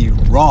all be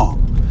wrong.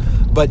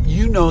 But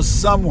you know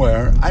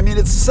somewhere, I mean,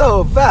 it's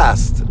so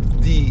vast.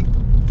 The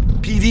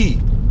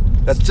PD,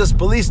 that's just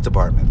police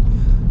department,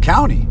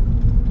 county,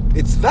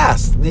 it's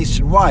vast,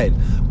 nationwide.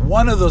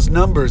 One of those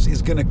numbers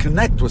is going to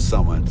connect with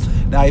someone.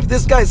 Now, if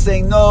this guy's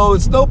saying, no,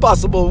 it's no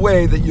possible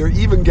way that you're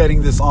even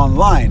getting this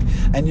online,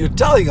 and you're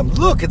telling them,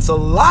 look, it's a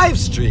live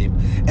stream,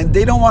 and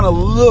they don't want to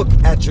look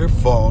at your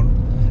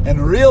phone and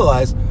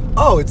realize,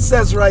 oh, it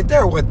says right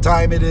there what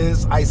time it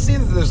is. I see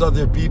that there's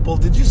other people.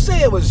 Did you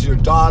say it was your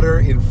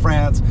daughter in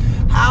France?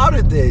 How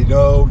did they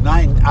know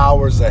 9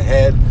 hours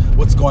ahead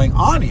what's going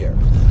on here?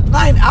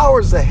 9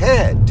 hours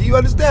ahead. Do you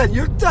understand?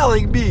 You're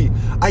telling me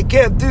I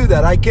can't do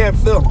that. I can't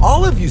film.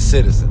 All of you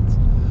citizens,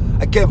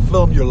 I can't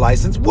film your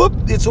license. Whoop,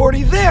 it's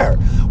already there.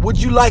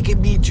 Would you like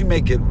me to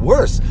make it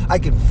worse? I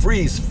can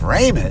freeze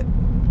frame it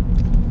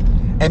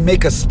and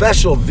make a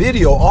special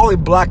video all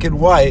in black and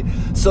white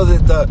so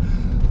that the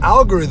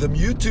algorithm,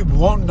 YouTube,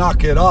 won't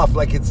knock it off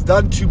like it's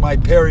done to my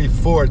Perry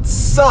Ford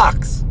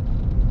sucks.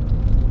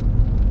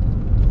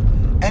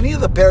 Any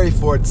of the Perry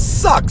Ford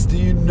sucks. Do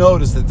you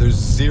notice that there's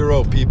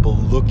 0 people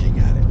looking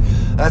at it?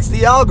 That's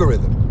the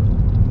algorithm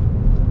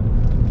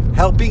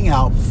helping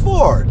out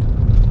Ford.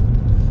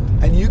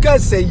 And you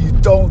guys say you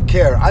don't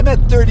care. I'm at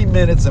 30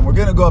 minutes and we're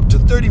going to go up to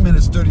 30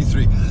 minutes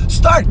 33.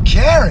 Start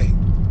caring.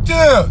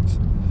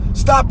 Dude,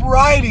 stop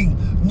writing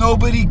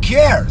nobody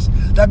cares.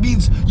 That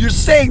means you're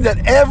saying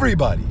that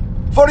everybody,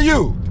 for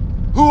you,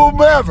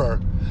 whomever,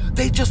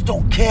 they just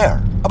don't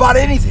care about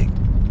anything.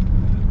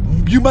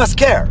 You must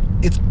care.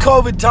 It's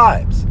COVID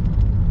times.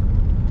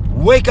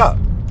 Wake up.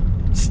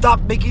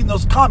 Stop making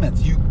those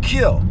comments. You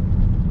kill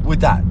with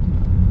that.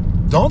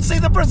 Don't say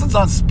the person's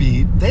on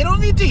speed. They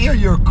don't need to hear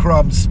your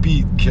crumb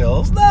speed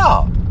kills.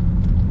 No.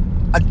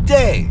 A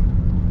day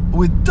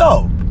with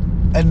dope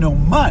and no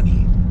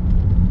money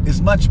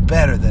is much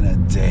better than a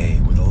day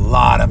with a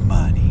lot of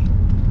money.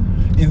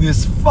 In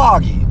this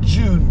foggy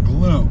June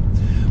gloom,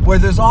 where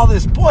there's all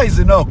this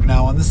poison oak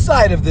now on the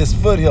side of this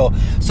foothill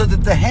so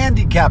that the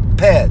handicapped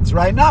peds,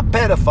 right? Not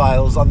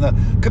pedophiles on the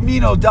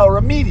Camino del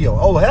Remedio.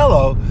 Oh,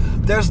 hello.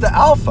 There's the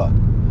Alpha.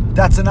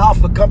 That's an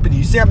Alpha company.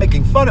 You say I'm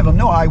making fun of them.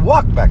 No, I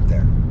walk back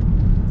there.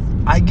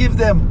 I give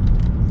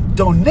them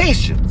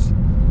donations.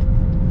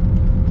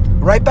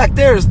 Right back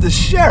there is the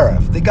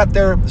sheriff. They got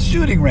their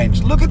shooting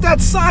range. Look at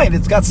that sign.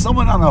 It's got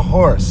someone on a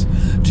horse.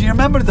 Do you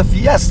remember the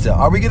fiesta?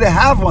 Are we going to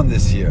have one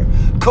this year?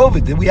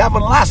 COVID, did we have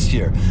one last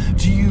year?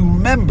 Do you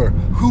remember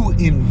who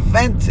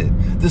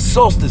invented the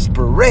solstice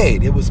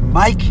parade? It was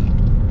Mikey.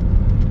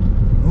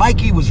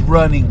 Mikey was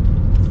running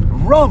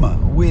Roma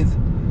with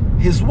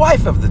his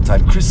wife of the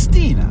time,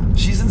 Christina.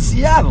 She's in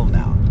Seattle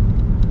now.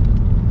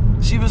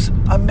 She was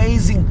an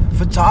amazing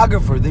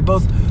photographer. They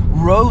both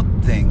wrote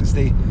things.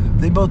 They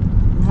both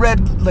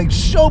read like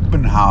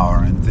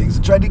Schopenhauer and things,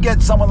 and tried to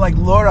get someone like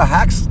Laura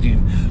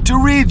Hackstein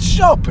to read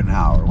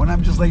Schopenhauer, when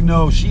I'm just like,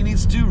 no, she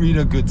needs to read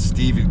a good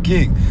Stephen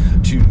King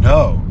to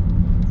know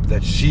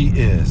that she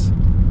is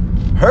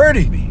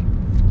hurting me.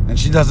 And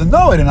she doesn't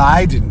know it, and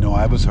I didn't know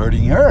I was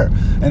hurting her.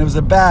 And it was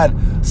a bad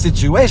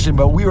situation,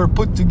 but we were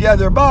put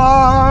together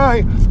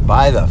by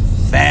the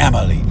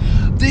family.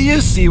 Do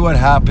you see what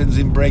happens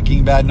in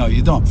Breaking Bad? No,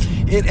 you don't.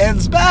 It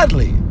ends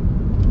badly.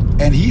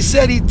 And he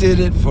said he did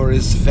it for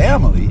his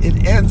family.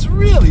 It ends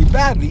really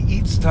badly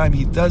each time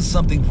he does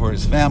something for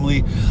his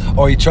family,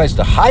 or he tries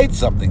to hide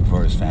something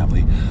for his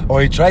family,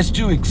 or he tries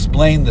to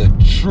explain the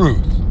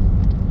truth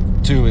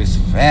to his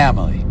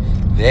family.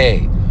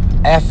 They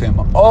F him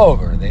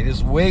over. They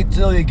just wait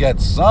till he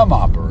gets some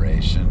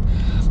operation.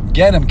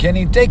 Get him. Can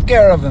he take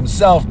care of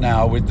himself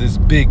now with this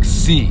big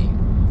C?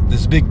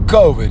 This big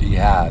COVID he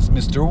has,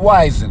 Mr.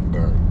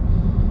 Weisenberg.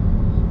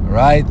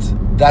 Right?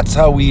 That's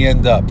how we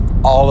end up,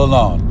 all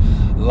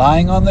alone,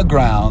 lying on the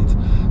ground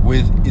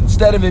with,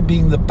 instead of it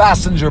being The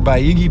Passenger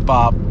by Iggy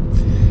Pop,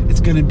 it's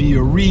going to be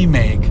a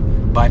remake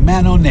by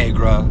Mano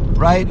Negra,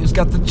 right? It's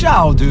got the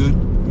Ciao dude,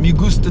 Mi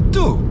Gusta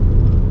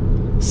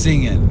Tu,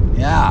 singing,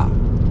 yeah.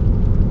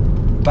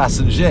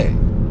 Passenger,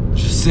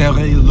 je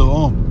serai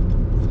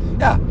l'homme.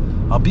 Yeah,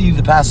 I'll be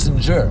the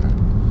passenger.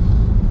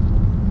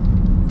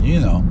 You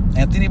know,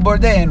 Anthony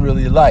Bourdain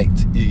really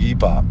liked Iggy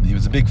Pop. He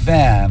was a big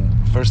fan.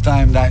 First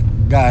time that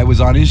guy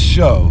was on his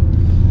show,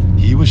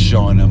 he was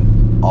showing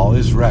him all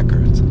his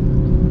records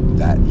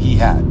that he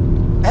had.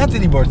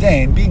 Anthony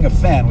Bourdain being a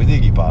fan with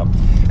Iggy Pop,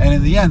 and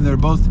in the end, they're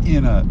both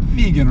in a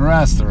vegan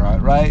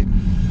restaurant, right?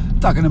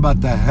 Talking about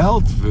the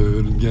health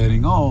food and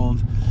getting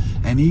old.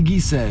 And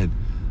Iggy said,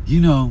 you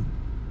know,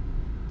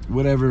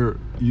 whatever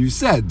you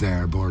said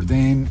there,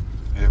 Bourdain,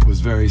 it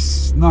was very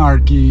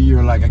snarky.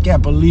 You're like, I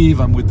can't believe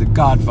I'm with the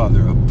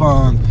godfather of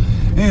funk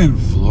in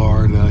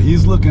Florida.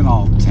 He's looking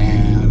all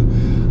tan.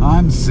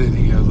 I'm sitting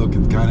here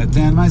looking kind of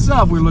tan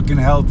myself. We're looking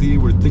healthy.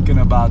 We're thinking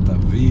about the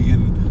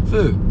vegan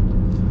food.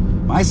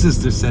 My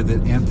sister said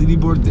that Anthony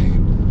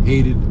Bourdain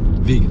hated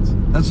vegans.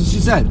 That's what she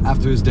said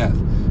after his death.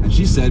 And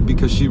she said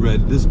because she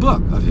read this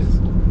book of his.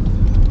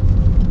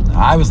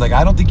 I was like,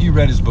 I don't think you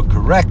read his book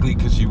correctly,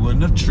 because you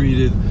wouldn't have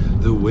treated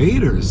the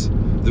waiters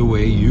the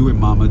way you and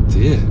Mama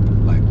did,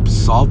 like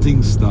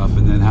salting stuff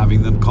and then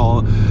having them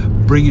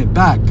bring it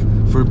back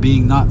for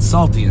being not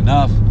salty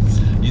enough.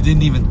 You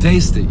didn't even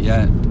taste it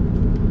yet.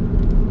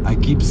 I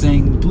keep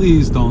saying,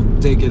 please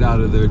don't take it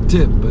out of their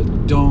tip,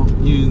 but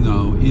don't, you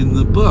know, in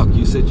the book,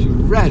 you said you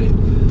read it.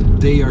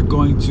 They are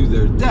going to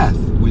their death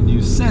when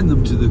you send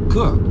them to the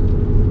cook.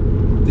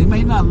 They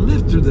may not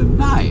live through the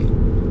night.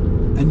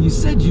 And you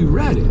said you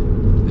read it,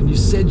 and you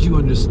said you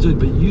understood,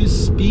 but you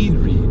speed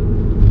read,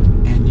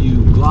 and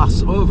you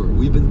gloss over.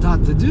 We've been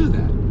taught to do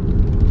that.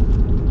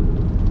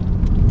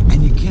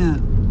 And you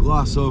can't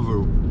gloss over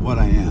what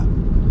I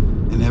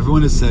am. And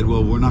everyone has said,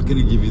 well, we're not going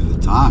to give you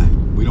the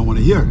time. We don't want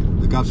to hear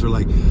it. The cops are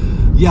like,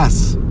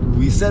 yes,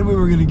 we said we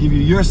were going to give you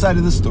your side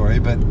of the story,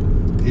 but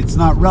it's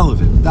not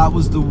relevant. That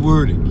was the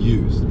word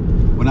used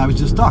when I was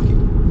just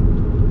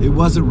talking. It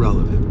wasn't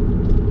relevant.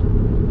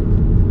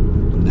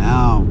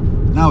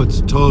 Now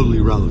it's totally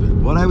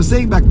relevant. What I was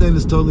saying back then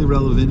is totally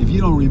relevant. If you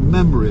don't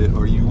remember it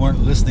or you weren't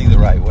listening the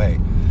right way,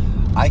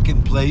 I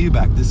can play you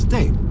back this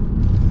tape.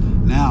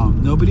 Now,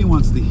 nobody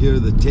wants to hear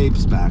the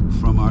tapes back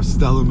from our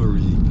Stella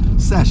Marie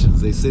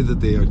sessions. They say that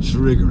they are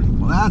triggering.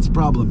 Well, that's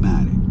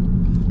problematic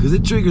because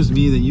it triggers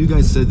me that you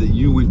guys said that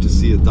you went to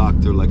see a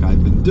doctor like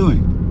I've been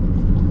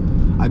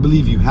doing. I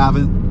believe you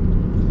haven't.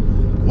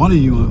 One of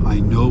you, I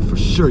know for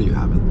sure you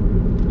haven't.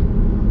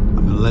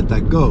 I'm going to let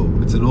that go.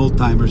 It's an old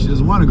timer. She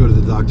doesn't want to go to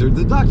the doctor.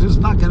 The doctor's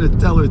not going to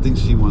tell her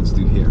things she wants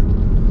to hear.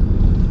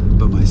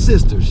 But my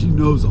sister, she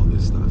knows all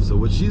this stuff. So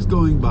what she's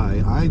going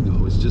by, I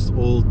know, is just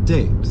old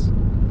tapes.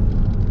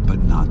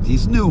 But not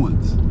these new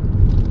ones.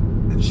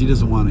 And she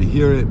doesn't want to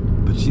hear it.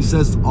 But she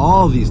says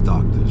all these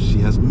doctors, she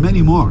has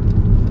many more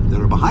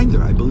that are behind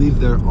her. I believe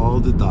they're all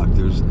the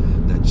doctors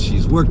that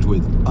she's worked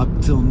with up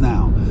till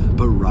now.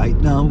 But right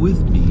now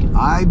with me,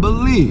 I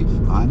believe,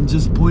 I'm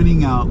just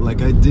pointing out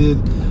like I did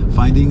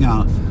finding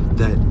out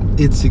that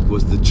Itzik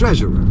was the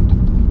treasurer.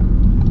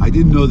 I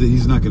didn't know that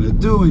he's not going to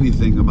do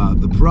anything about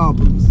the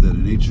problems that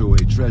an HOA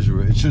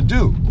treasurer should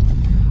do.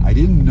 I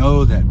didn't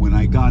know that when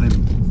I got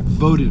him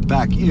voted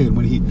back in,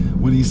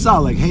 when he saw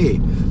like, hey,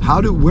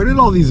 where did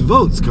all these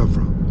votes come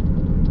from?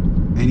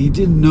 And he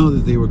didn't know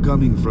that they were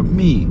coming from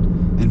me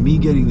and me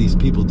getting these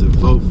people to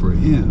vote for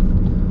him.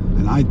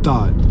 And I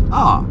thought,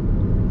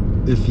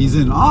 if he's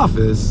in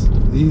office,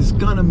 he's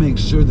gonna make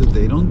sure that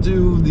they don't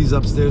do these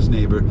upstairs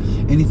neighbor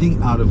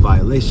anything out of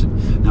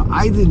violation. Now,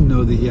 I didn't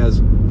know that he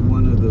has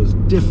one of those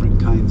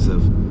different kinds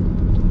of,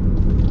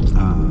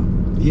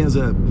 he has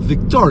a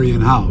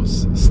Victorian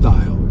house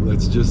style,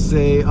 let's just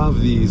say,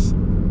 of these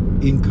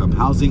income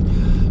housing.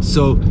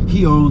 So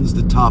he owns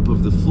the top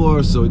of the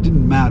floor, so it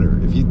didn't matter.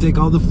 If you take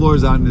all the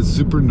floors out and it's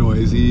super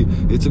noisy,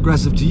 it's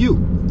aggressive to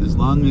you, as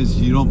long as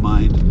you don't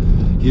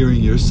mind hearing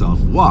yourself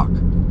walk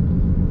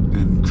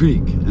and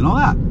creak and all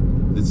that.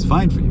 It's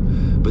fine for you.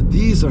 But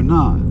these are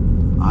not.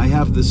 I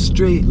have the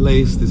straight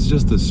laced, it's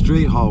just a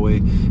straight hallway,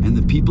 and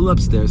the people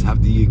upstairs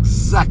have the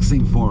exact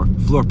same floor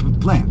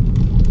plan.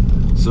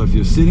 So if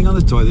you're sitting on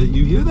the toilet,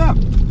 you hear them.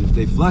 If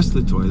they flush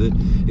the toilet,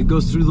 it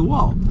goes through the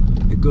wall.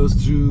 It goes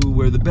through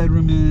where the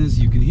bedroom is.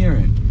 You can hear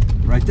it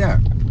right there,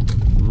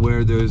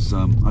 where there's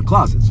a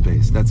closet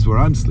space. That's where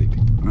I'm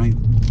sleeping, right?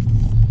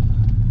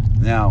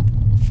 Now,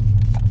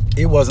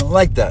 it wasn't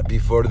like that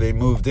before they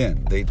moved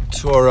in. They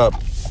tore up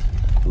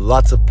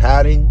lots of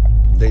padding.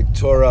 They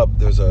tore up,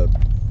 there's a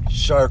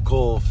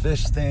charcoal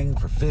fish thing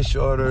for fish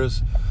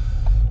orders.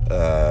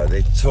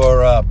 They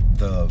tore up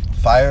the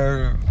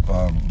fire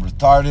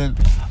retardant.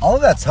 All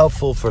of that's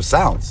helpful for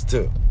sounds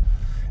too.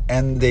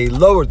 And they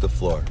lowered the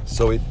floor,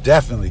 so it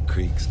definitely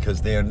creaks,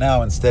 because they are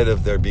now, instead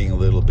of there being a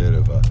little bit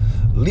of a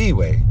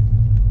leeway,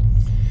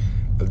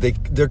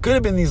 there could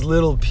have been these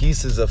little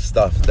pieces of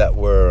stuff that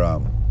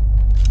were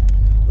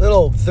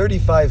little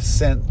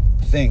 35-cent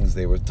things,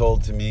 they were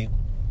told to me,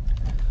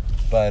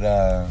 but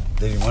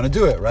they didn't want to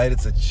do it, right?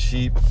 It's a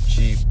cheap,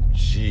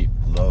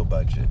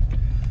 low-budget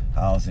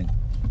housing.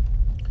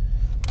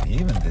 They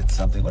even did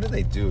something. What did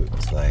they do? It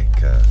was like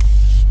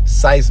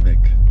seismic.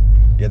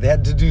 Yeah, they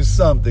had to do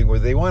something where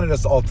they wanted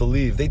us all to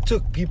leave. They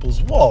took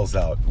people's walls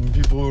out, and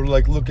people were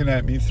like looking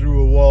at me through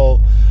a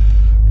wall,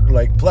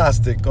 like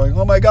plastic, going,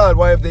 oh my God,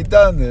 why have they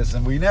done this?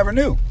 And we never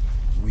knew.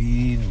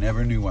 We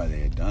never knew why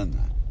they had done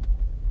that.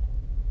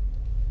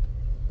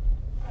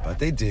 But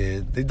they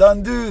did. They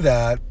done do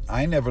that.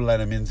 I never let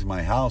them into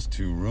my house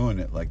to ruin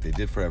it like they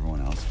did for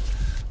everyone else.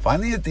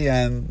 Finally, at the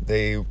end,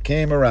 they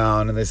came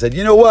around and they said,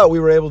 you know what? We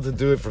were able to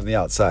do it from the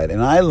outside.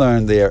 And I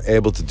learned they are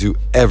able to do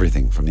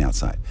everything from the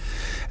outside.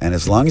 And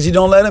as long as you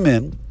don't let them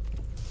in,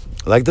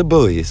 like the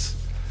police,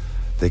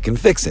 they can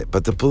fix it.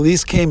 But the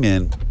police came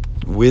in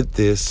with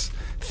this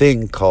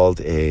thing called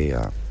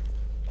a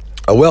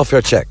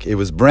welfare check. It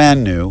was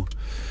brand new,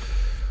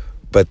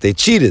 but they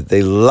cheated.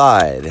 They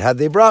lied. Had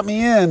they brought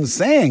me in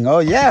saying, oh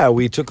yeah,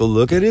 we took a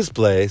look at his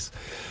place.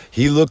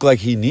 He looked like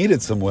he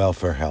needed some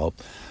welfare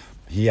help.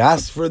 He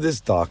asked for this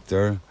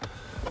doctor.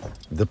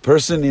 The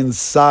person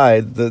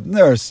inside, the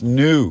nurse,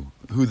 knew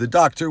who the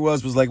doctor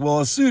was like, well,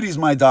 Asudi's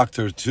my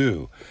doctor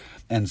too.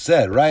 And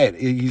said, right,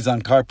 he's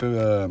on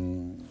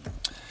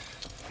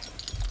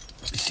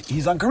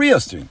he's on Carrillo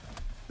Street,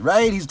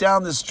 right? He's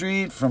down the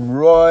street from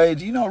Roy.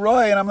 Do you know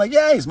Roy? And I'm like,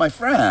 yeah, he's my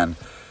friend.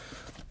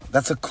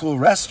 That's a cool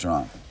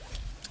restaurant.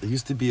 It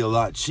used to be a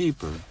lot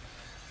cheaper.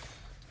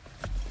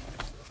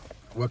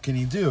 What can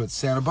he do? It's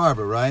Santa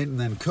Barbara, right? And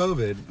then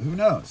COVID, who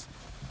knows?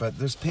 But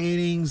there's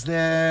paintings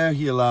there.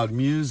 He allowed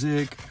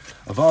music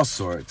of all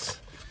sorts.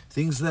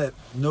 Things that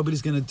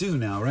nobody's going to do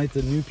now, right?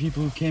 The new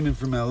people who came in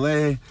from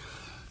LA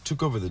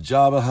took over the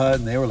Java Hut,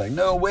 and they were like,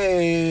 no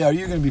way are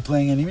you going to be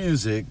playing any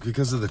music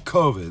because of the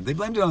COVID. They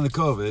blamed it on the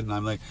COVID, and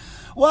I'm like,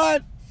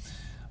 what?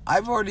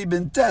 I've already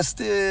been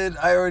tested.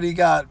 I already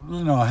got,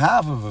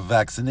 half of a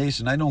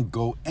vaccination. I don't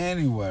go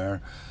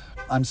anywhere.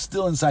 I'm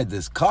still inside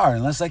this car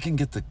unless I can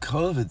get the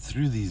COVID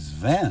through these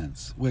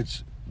vents,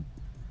 which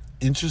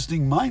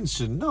interesting minds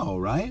should know,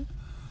 right?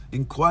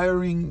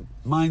 Inquiring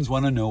minds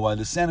want to know why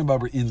the Santa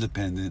Barbara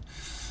Independent,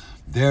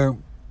 their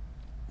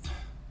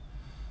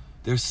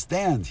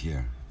stand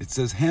here, it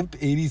says Hemp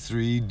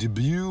 83,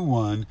 Debut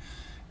 1,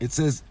 it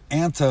says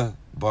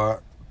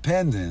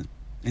Anti-Bar-Pendant,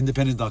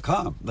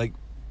 independent.com. Like,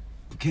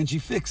 can't you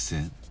fix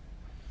it?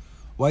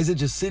 Why is it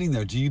just sitting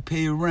there? Do you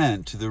pay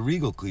rent to the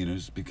Regal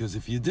cleaners? Because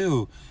if you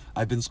do,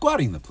 I've been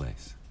squatting the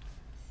place.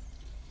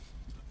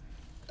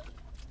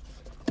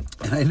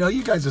 And I know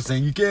you guys are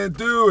saying, you can't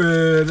do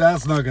it.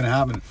 That's not going to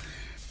happen.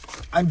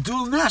 I'm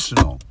dual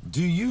national.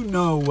 Do you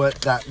know what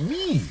that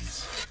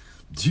means?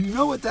 Do you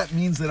know what that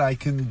means that I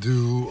can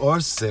do or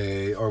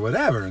say or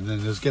whatever and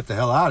then just get the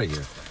hell out of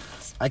here?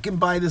 I can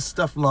buy this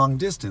stuff long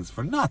distance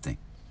for nothing.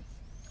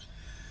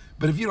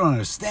 But if you don't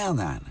understand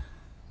that,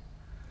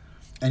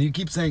 and you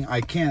keep saying,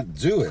 I can't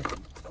do it,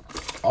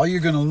 all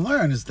you're going to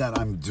learn is that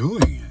I'm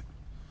doing it.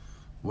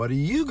 What are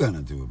you going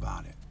to do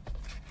about it?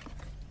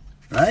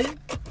 Right?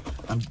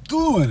 I'm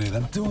doing it.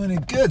 I'm doing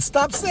it good.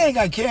 Stop saying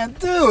I can't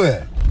do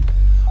it.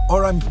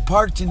 Or I'm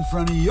parked in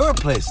front of your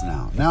place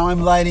now. Now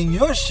I'm lighting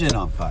your shit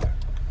on fire.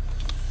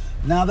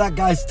 Now that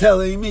guy's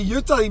telling me,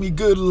 you're telling me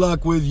good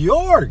luck with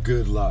your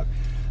good luck.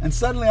 And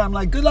suddenly I'm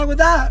like, good luck with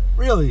that?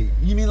 Really?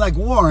 You mean like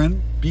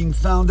Warren being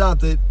found out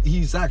that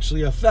he's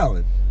actually a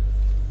felon?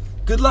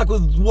 Good luck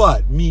with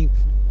what? Me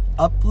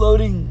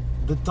uploading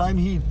the time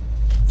he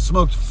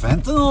smoked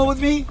fentanyl with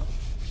me?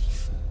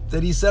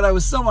 That he said I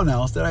was someone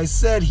else. That I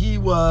said he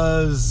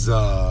was,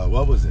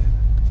 what was it?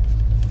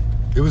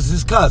 It was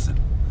his cousin.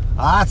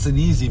 That's an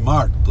easy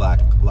mark, Black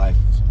Lives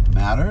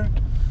Matter.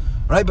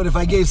 Right? But if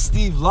I gave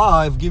Steve Law,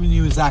 I've given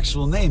you his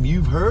actual name.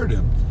 You've heard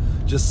him.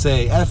 Just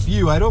say, F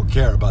you, I don't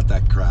care about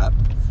that crap.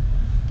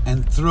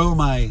 And throw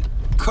my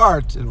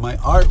cart and my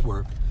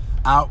artwork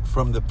out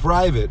from the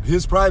private,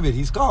 his private,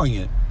 he's calling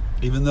it,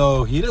 even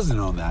though he doesn't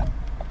own that.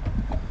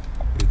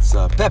 It's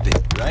Pepe,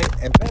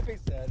 right? And Pepe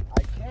said,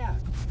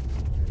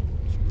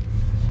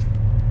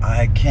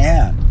 I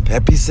can.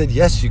 Pepe said,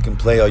 yes, you can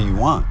play all you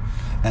want.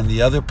 And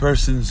the other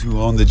persons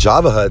who own the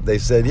Java Hut, they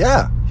said,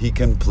 yeah, he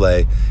can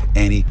play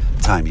any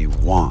time he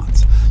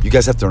wants. You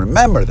guys have to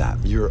remember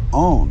that. Your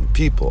own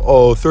people.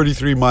 Oh,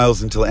 33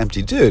 miles until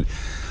empty. Dude,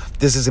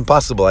 this is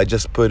impossible. I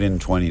just put in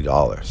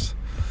 $20.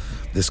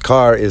 This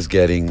car is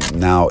getting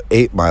now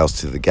 8 miles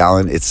to the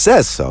gallon. It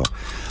says so.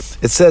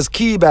 It says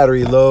key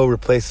battery low,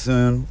 replace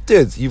soon.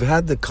 Dude, you've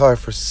had the car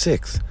for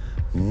 6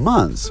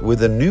 months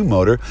with a new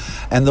motor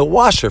and the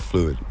washer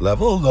fluid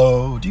level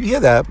low. Do you hear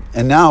that?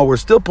 And now we're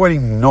still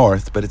pointing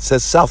north, but it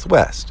says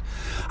southwest.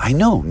 I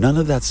know none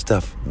of that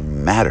stuff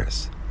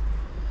matters.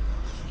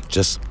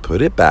 Just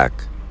put it back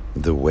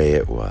the way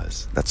it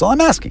was. That's all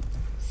I'm asking.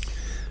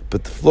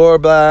 Put the floor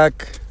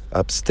back,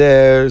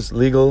 upstairs,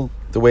 legal,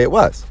 the way it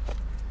was.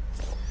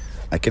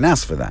 I can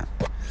ask for that.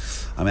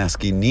 I'm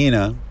asking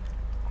Nina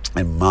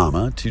and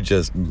Mama to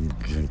just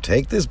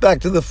take this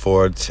back to the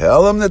Ford,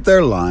 tell them that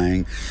they're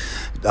lying,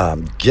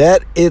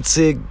 get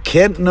Itzig,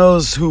 Kent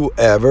knows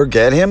whoever,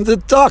 get him to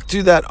talk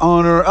to that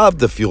owner of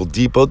the fuel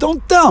depot.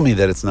 Don't tell me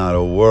that it's not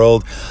a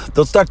world.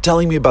 They'll start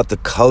telling me about the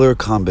color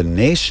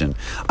combination.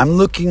 I'm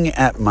looking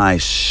at my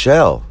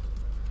Shell,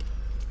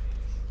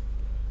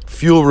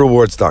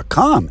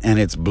 fuelrewards.com, and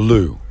it's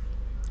blue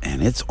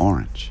and it's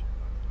orange.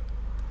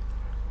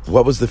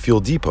 What was the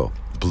fuel depot?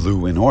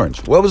 Blue and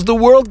orange. What was the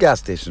World gas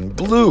station?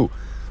 Blue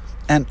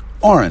and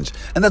orange.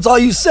 And that's all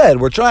you said.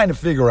 We're trying to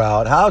figure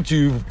out how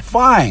to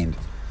find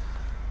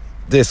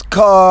this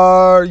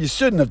car. You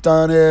shouldn't have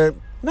done it.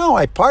 No,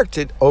 I parked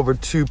it over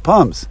 2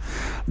 pumps.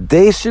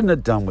 They shouldn't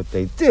have done what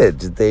they did.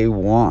 Did they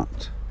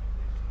want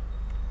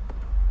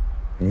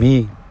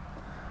me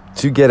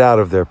to get out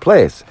of their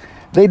place?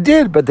 They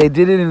did, but they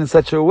did it in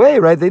such a way,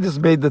 right? They just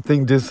made the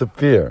thing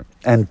disappear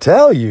and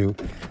tell you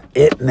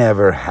it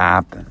never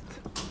happened.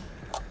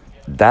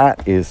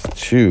 That is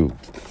too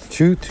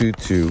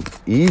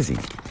easy.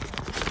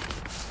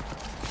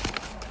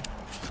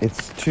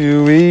 It's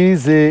too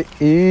easy.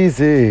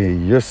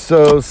 You're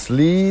so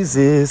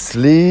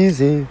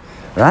sleazy,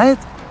 right?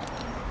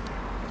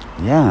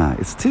 Yeah,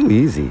 it's too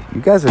easy.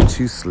 You guys are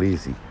too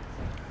sleazy.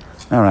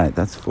 All right,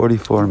 that's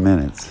 44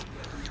 minutes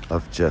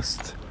of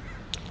just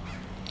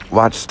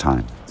watch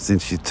time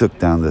since you took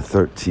down the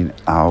 13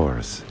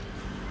 hours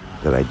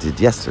that I did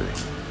yesterday.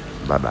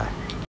 Bye-bye.